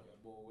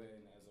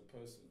 when as a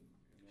person,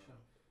 you know.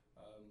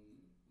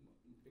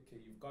 Okay,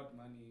 you've got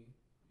money,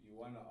 you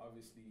wanna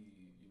obviously,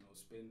 you know,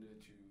 spend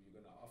it. You're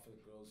gonna offer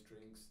girls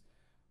drinks.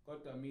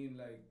 But I mean,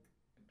 like,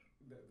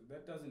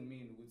 that doesn't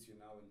mean which you're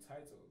now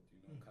entitled, you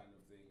know, kind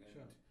of thing. And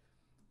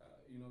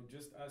you know,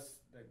 just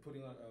us like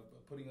putting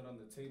it on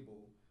the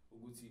table.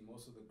 Uguti,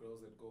 most of the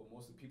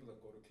people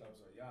that go to clubs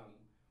are young.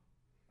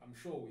 I'm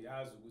sure we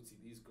as Uguti,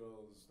 these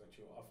girls that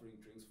you're offering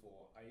drinks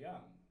for are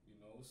young, you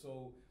know.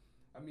 So,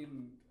 I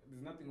mean,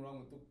 there's nothing wrong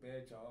with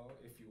Ukbeja.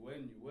 If you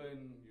win, you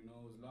win, you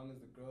know, as long as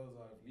the girls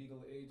are of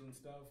legal age and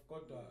stuff.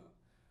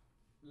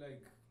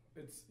 Like,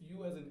 it's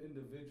you as an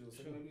individual,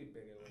 so Sure.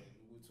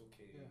 it's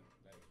okay. Yeah.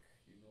 Like,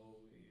 you know,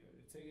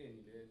 it's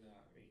again,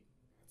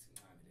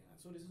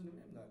 so this is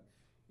remember,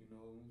 you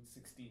know,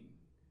 16.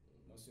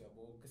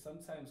 Because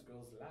sometimes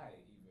girls lie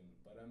even,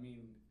 but I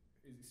mean,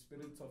 it's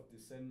spirit of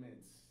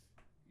discernment.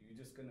 You're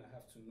just gonna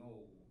have to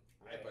know.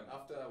 Right, but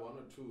after one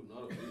or two,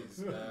 none of these,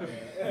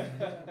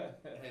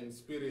 and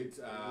spirit.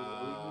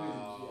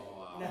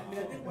 Now,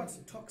 I think what's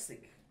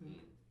toxic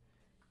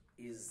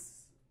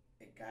is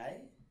a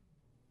guy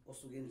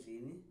osuke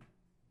endlini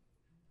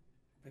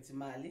uphethe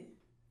imali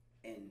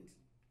and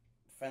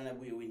finally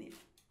abuye winning.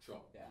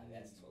 Sure. Yeah,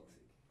 that's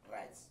toxic.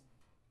 Right.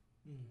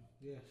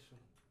 Yeah, sure.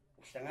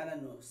 Uhlangana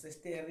no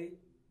sesteri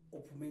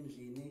ophuma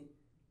endlini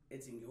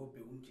ethi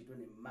ngiyobheka umjito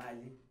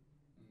onemali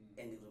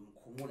and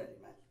ngizomkhumula le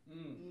mali.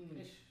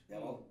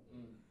 Yabo.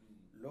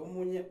 Lo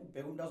munye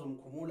ubheka umuntu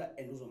azomkhumula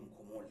and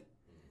uzomkhumula.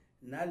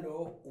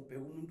 Nalo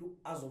ubheka umuntu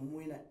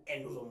azomwina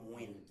and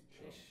uzomwina.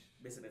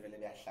 Bese bevele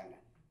beyahlangana.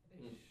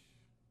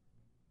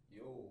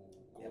 Yo.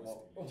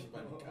 Yabo.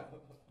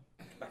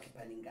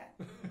 Bakhipana ingane.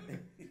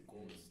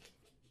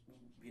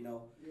 You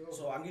know,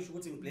 so angisho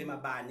ukuthi ngiblame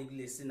abani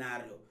kule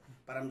scenario,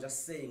 but I'm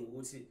just saying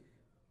ukuthi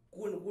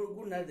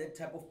kuna that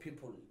type of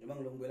people noma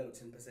ngilongwela ku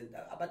 10%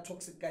 aba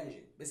toxic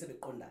kanje bese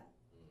beqondana.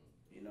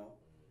 You know,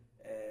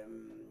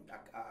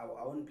 I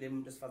won't blame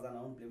umuntu esifazana,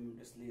 I won't blame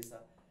umuntu esilisa,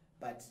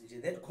 but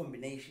nje that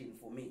combination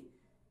for me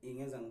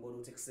ingenza ngibona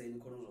ukuthi ekseni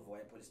khona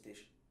uzovuka police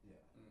station.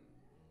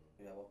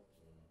 Yeah. Yabo.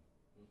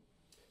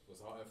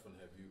 Because how often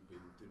have you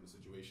been in a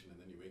situation and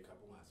then you wake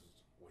up ungazi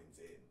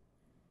wenzeni,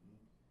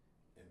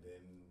 and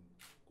then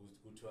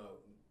kuthiwa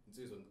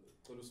insizwa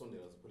cela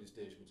usondela police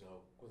station ukuthi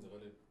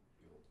kwenzakale,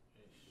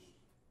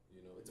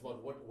 you know, it's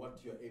about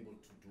what you're able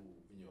to do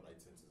in your right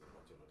senses and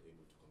what you're not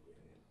able to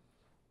comprehend.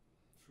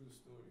 True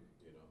story.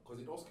 You know, because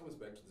it also comes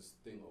back to this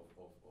thing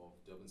of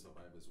Durban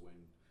survivors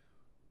when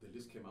the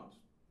list came out,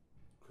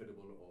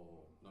 credible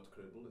or not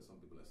credible, as some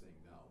people are saying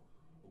now.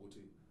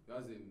 Ukuthi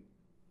yazi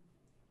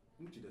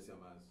umjida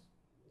siyamazi,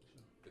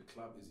 the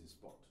club is his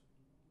spot,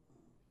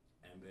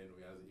 and then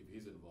if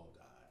he's involved,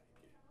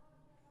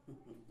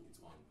 it's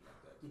on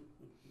like that.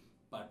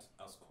 But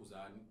as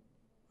Kuzani,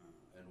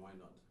 and why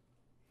not?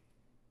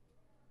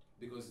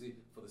 Because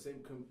for the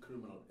same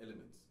criminal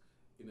elements,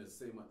 in the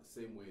same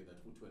way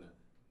that Utwena,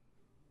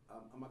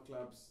 ama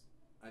clubs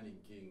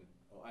king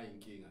or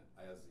king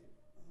ayazi,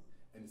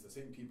 and it's the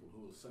same people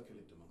who will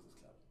circulate amongst this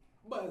club.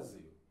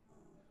 Bazi.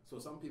 So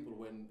some people,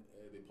 when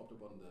they popped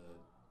up on the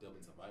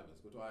Durban survivors,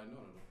 go to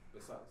no,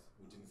 besides,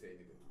 we didn't say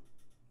anything.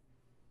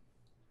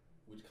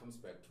 Which comes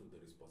back to the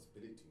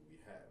responsibility we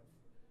have,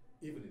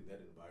 even in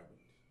that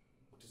environment,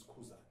 which is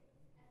Kuza.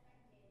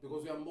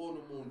 Because we are more to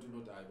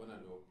not die,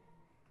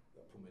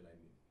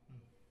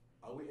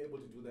 are we able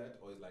to do that?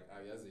 Or is like,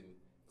 as in,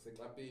 the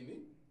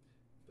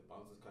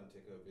bouncers can't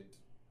take care of it?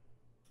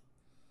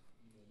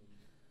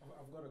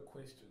 I've got a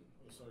question.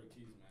 Oh, sorry,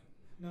 Keys, man.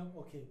 No,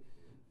 okay.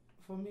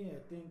 For me,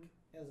 I think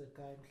as a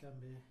guy,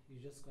 you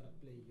just gotta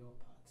play your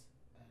part,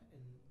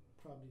 and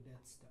probably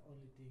that's the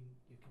only thing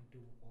you can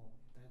do, or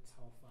that's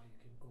how far you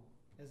can go.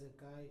 As a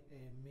guy,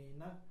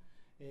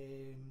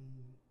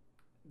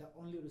 the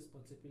only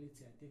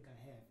responsibility I think I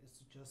have is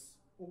to just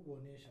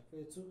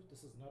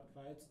this is not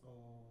right,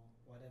 or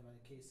whatever the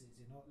case is,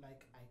 you know,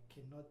 like I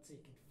cannot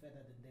take it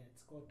further than that.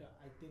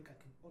 I think I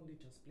can only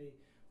just play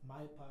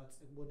my part,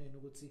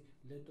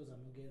 lentos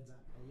amugenza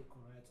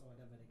ayikho right, or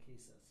whatever the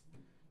case is.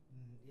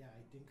 Yeah,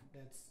 I think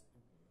that's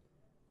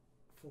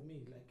for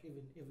me, like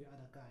even every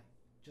other guy,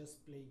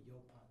 just play your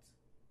part.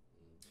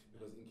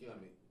 Because in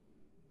King,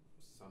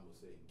 some will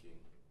say in King,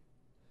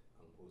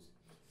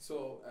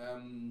 so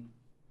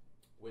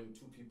when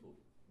two people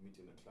meet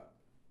in a club,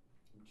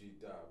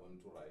 Jita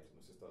want to write,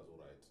 my sister's all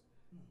right,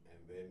 and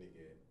then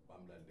again,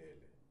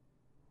 Bamlandele,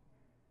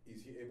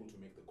 is he able to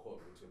make the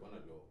call which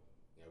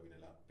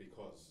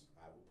because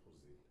I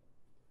oppose it?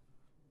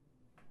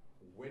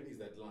 When is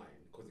that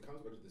line? Because it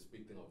comes back to this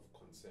big thing of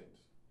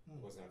consent.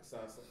 Because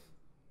Naksasa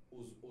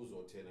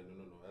Uzotena,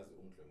 no, as the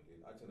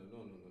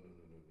no.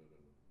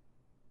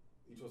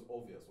 It was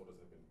obvious what was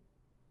happening.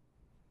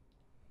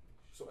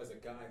 So as a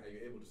guy, are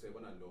you able to say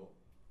when I know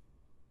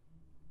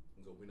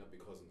winner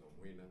because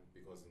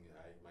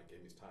my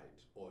game is tight,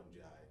 or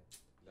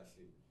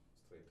lastly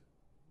straight,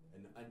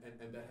 and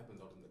that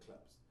happens out in the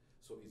clubs.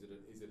 So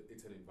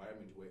it's an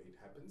environment where it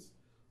happens.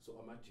 So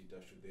Amachita,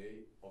 should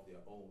they of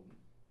their own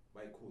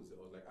buy cause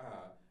or like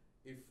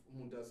if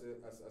Munda as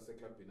a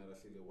club winner,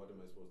 what am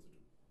I supposed to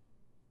do?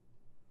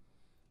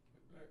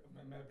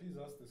 May I please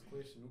ask this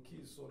question?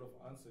 Uki sort of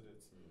answered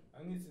it.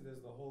 I need to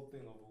there's the whole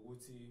thing of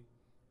Uguti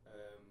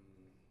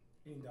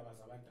indaba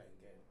zabantu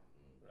ayingena,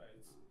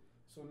 right?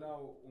 So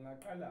now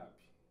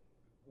ungaqalaphi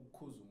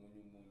ukukhuza umunye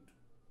umuntu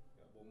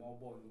yabo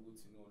mawubona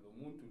ukuthi no lo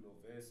muntu lo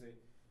vese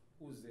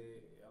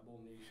uze yabo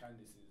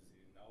ngeishandisizi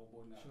nawo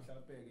ubona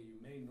mhlawumbe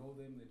you may know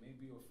them, they may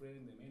be your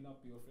friend, they may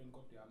not be your friend,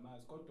 kodwa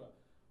yamazi kodwa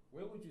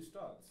Where would you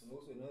start? And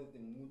also another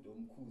thing, umuntu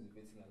omkhuzi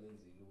betting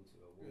alenzi lutho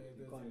yabo. Yeah,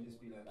 You that's can't it. just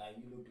be like,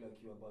 you look like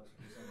you're about to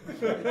do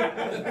something.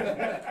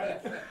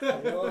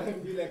 You know,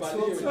 and be like But so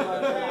anyway,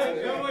 smart.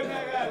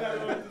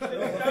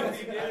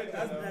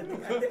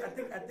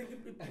 I think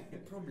the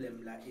problem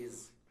la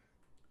is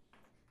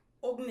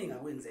okuningi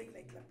akwenzeki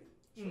like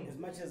clubbing as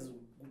much as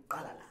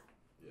uqala la.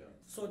 Yeah.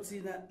 So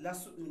thina la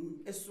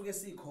esisuke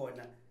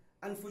sikhona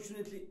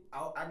unfortunately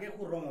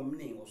akekho wrong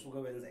omningi osuke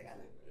wenzeka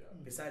la. Yeah.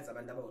 Besides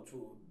abantu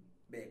abawu2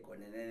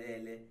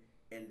 bekhonelele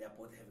and they're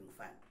both having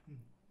fun.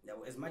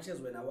 Yabo as much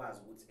as when I was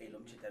ukuthi lo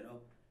mchita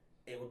lo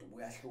kodwa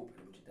ubuyahlupha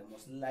lo mchita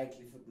most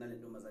likely futhi nale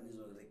ntombazana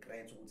izo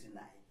regret ukuthi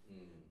naye.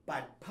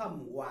 But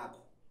phambi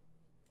kwakho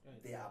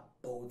they are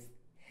both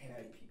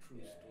happy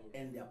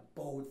and they are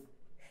both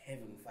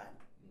having fun.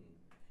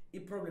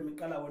 I-problem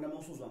iqala wena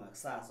mawusuzwa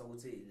ngakusasa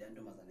ukuthi le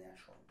ntombazana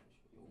iyashona.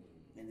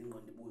 And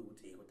ingqondo ibuye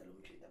ukuthi kodwa lo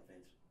mchita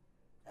mfethu.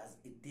 As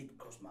it did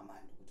cross my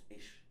mind ukuthi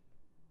ish.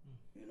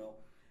 You know,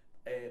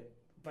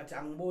 but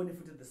angiboni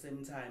futhi at the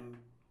same time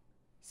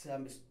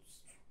sihambe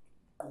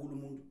siqula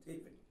umuntu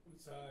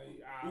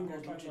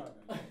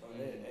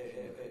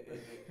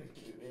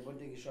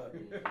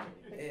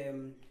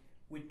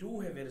we do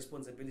have a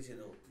responsibility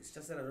though. It's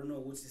just that I don't know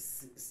what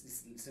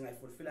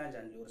singayifulfill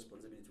kanjani leyo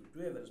responsibility. We do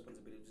have a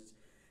responsibility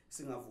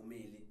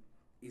singavumeli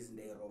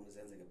izinto wrong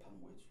zenzeke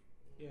phambi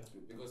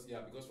kwethu.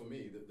 Yeah. Because for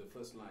me the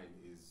first line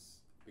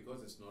is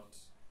because it's not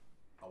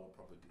our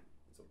property,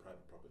 it's a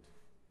private property.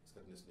 It's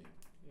got this name.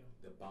 Yeah.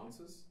 The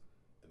bouncers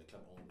and the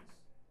club owners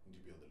need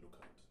to be on the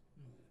lookout.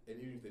 And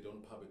even if they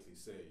don't publicly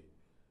say,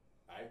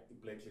 I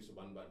blacklist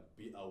one, but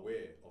be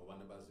aware of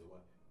one about you know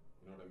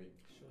what I mean?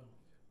 Sure.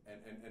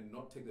 And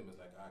not take them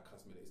as like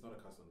customer. It's not a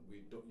customer.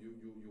 We don't.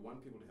 You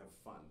want people to have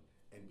fun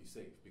and be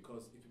safe,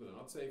 because if people are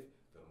not safe,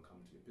 they don't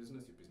come to your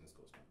business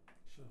goes down.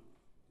 Sure.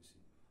 You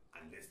see,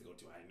 unless they go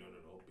to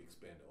no big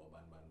spend or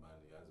man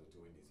you have to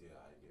do this here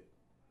I get.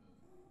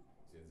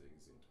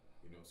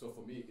 You know, so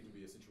for me it will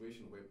be a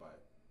situation whereby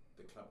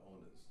the club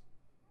owners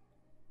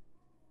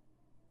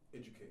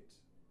educate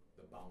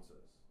the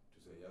bouncers to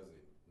say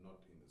Yazi,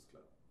 not in this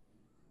club,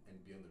 and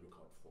be on the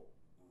lookout for.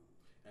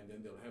 And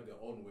then they'll have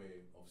their own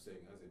way of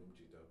saying Yazi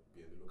Numchita,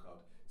 be on the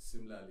lookout.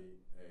 Similarly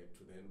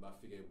to the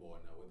Bafige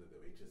born, whether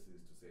the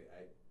waitresses to say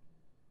I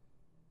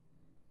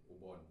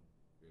born,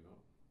 you know.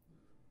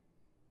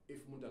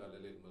 If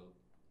Mundagalele Mil,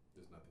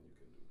 there's nothing you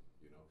can do,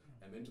 you know.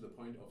 And then to the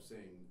point of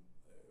saying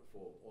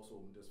for also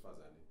Mundas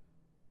Fazani,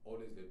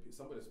 always let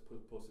somebody's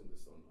posting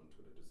this on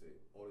Twitter to say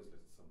always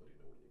let somebody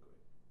know where you're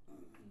going.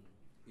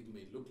 It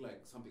may look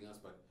like something else,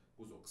 but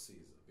Guzok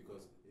sees,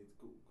 because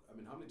I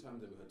mean, how many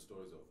times have we heard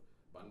stories of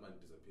Banban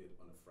disappeared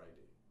on a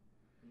Friday?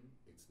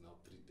 It's now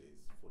 3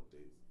 days, 4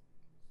 days.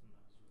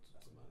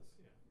 That's months.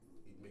 Yeah.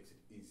 It makes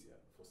it easier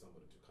for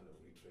somebody to kind of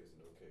retrace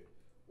and okay,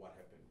 what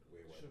happened,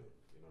 where were Sure. they?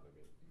 You know what I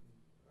mean?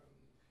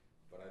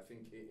 But I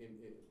think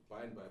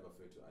by and by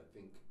Bafetu, I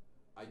think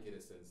I get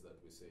a sense that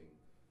we're saying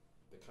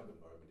the club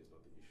environment is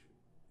not the issue.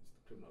 It's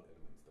the criminal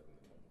elements that are in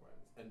the club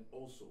environment. And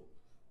also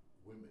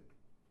women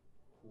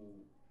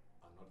who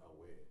are not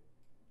aware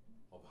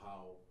of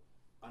how,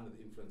 under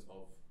the influence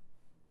of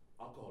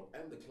alcohol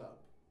and the club,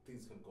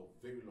 things can go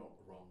very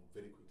wrong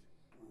very quickly.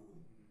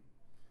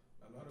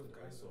 A lot of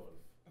guys have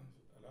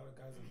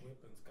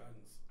weapons,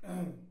 guns.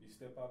 You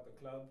step out the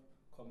club,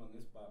 come on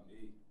this bar,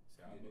 me,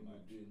 say I'm a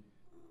match. You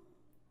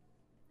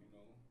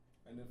know,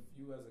 and if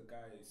you as a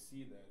guy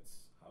see that,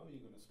 how are you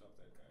gonna stop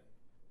that guy?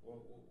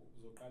 Like,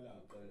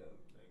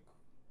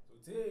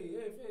 so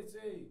hey, Fitz,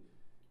 hey.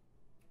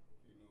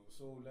 You know,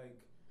 so like,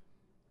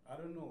 I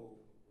don't know.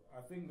 I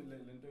think the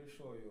Lendo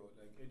show you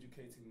like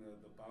educating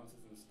the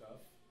bouncers and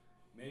stuff.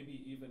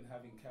 Maybe even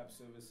having cab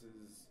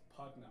services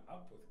partner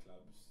up with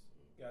clubs.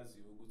 Guys,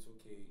 it's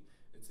okay.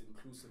 It's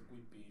inclusive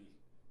with bill.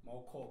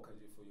 More call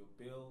for your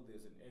bill.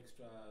 There's an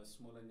extra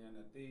smaller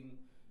nyana thing.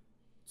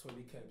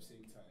 Totally cab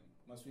same time.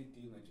 Must we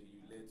deal that you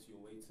let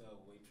your waiter or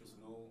waitress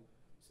know?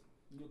 So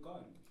you're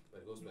gone.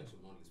 But it goes back to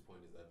Monley's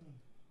point is that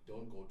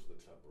don't go to the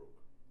club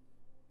broke.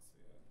 So,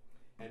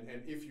 And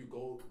if you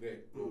go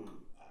there broke,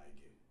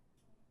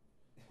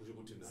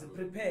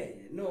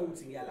 prepare no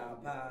uthi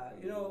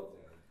ngiyalapha, you know.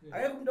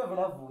 Akekho umuntu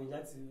ovela avuke nje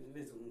athi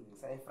bethu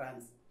ngisaya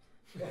eFrance.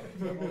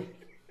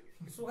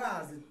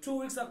 Sukazi 2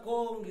 weeks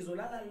ago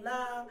ngizolala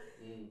la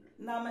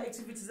nama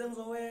activities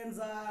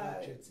engizowenza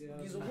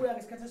ngizobuya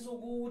ngesikhathi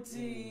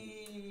sokuthi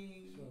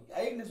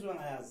ayike nesuka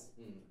ngayazi.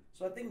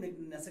 So I think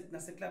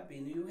nase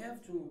clubini you have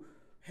to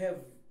have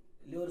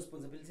leyo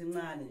responsibility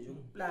encane nje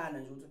ukuplana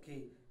nje ukuthi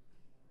okay,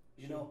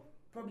 you know,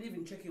 probably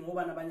even checking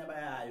ngoba nabanye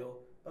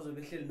abayayo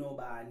bazobe behleli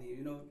nobani,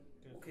 you know.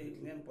 Okay,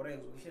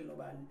 ngiyangibhoreka ngizohleli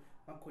nobani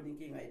makhona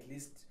inkinga at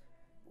least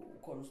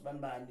ukhona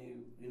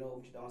usibanibani, you know,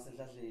 umjida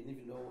ngasedladleni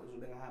even though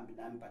uzobe ngahambi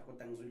nami but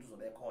kodwa ngizothi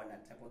uzobe khona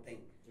type of thing.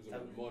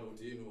 Uzobona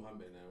ukuthi yini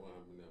uhambe naye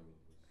uhambe nami.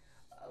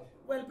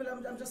 Well,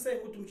 I'm just saying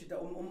ukuthi umjida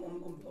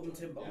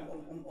umthemba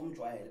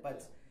umjwayele,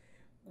 but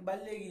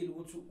kubalekile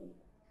ukuthi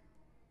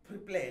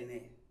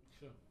preplan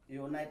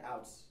your night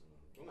outs.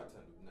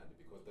 Ungathanda ukunandi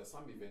because there's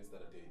some events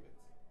that are day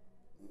events.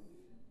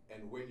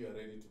 And when you're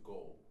ready to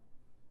go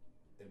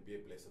and be a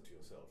blessing to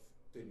yourself,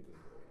 then you can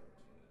go out.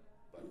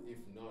 But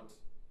if not,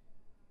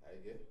 I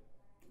get.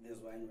 There's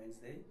Wine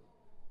Wednesday.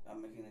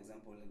 I'm making an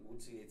example.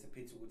 It's a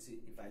pity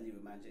if I leave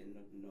a manager and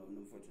no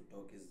for to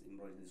talk is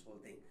embroiled in this whole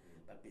thing.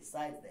 But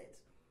besides that,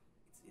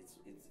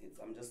 it's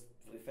I'm just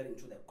referring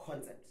to the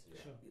concept.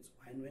 Yeah. Sure. It's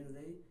Wine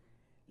Wednesday.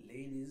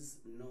 Ladies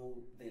know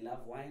they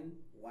love wine.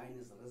 Wine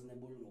is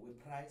reasonable no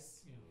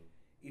price.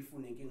 Yeah. If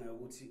unenkinga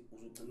ukuthi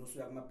uzogcina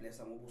usuya kuma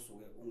blessa ngoba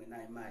usuke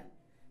ungenayo imali,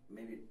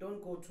 maybe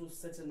don't go to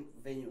certain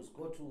venues,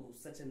 go to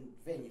certain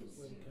venues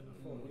Where you can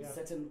afford. with Yeah.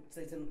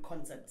 certain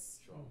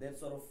concepts Sure. that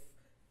sort of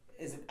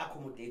is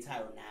accommodate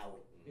now.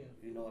 Yeah.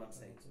 You know what I'm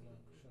saying? Sure.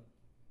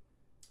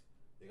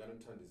 You're gonna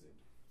turn this in.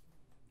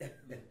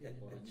 Yeah.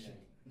 Or Sure.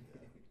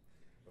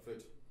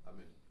 Afraid.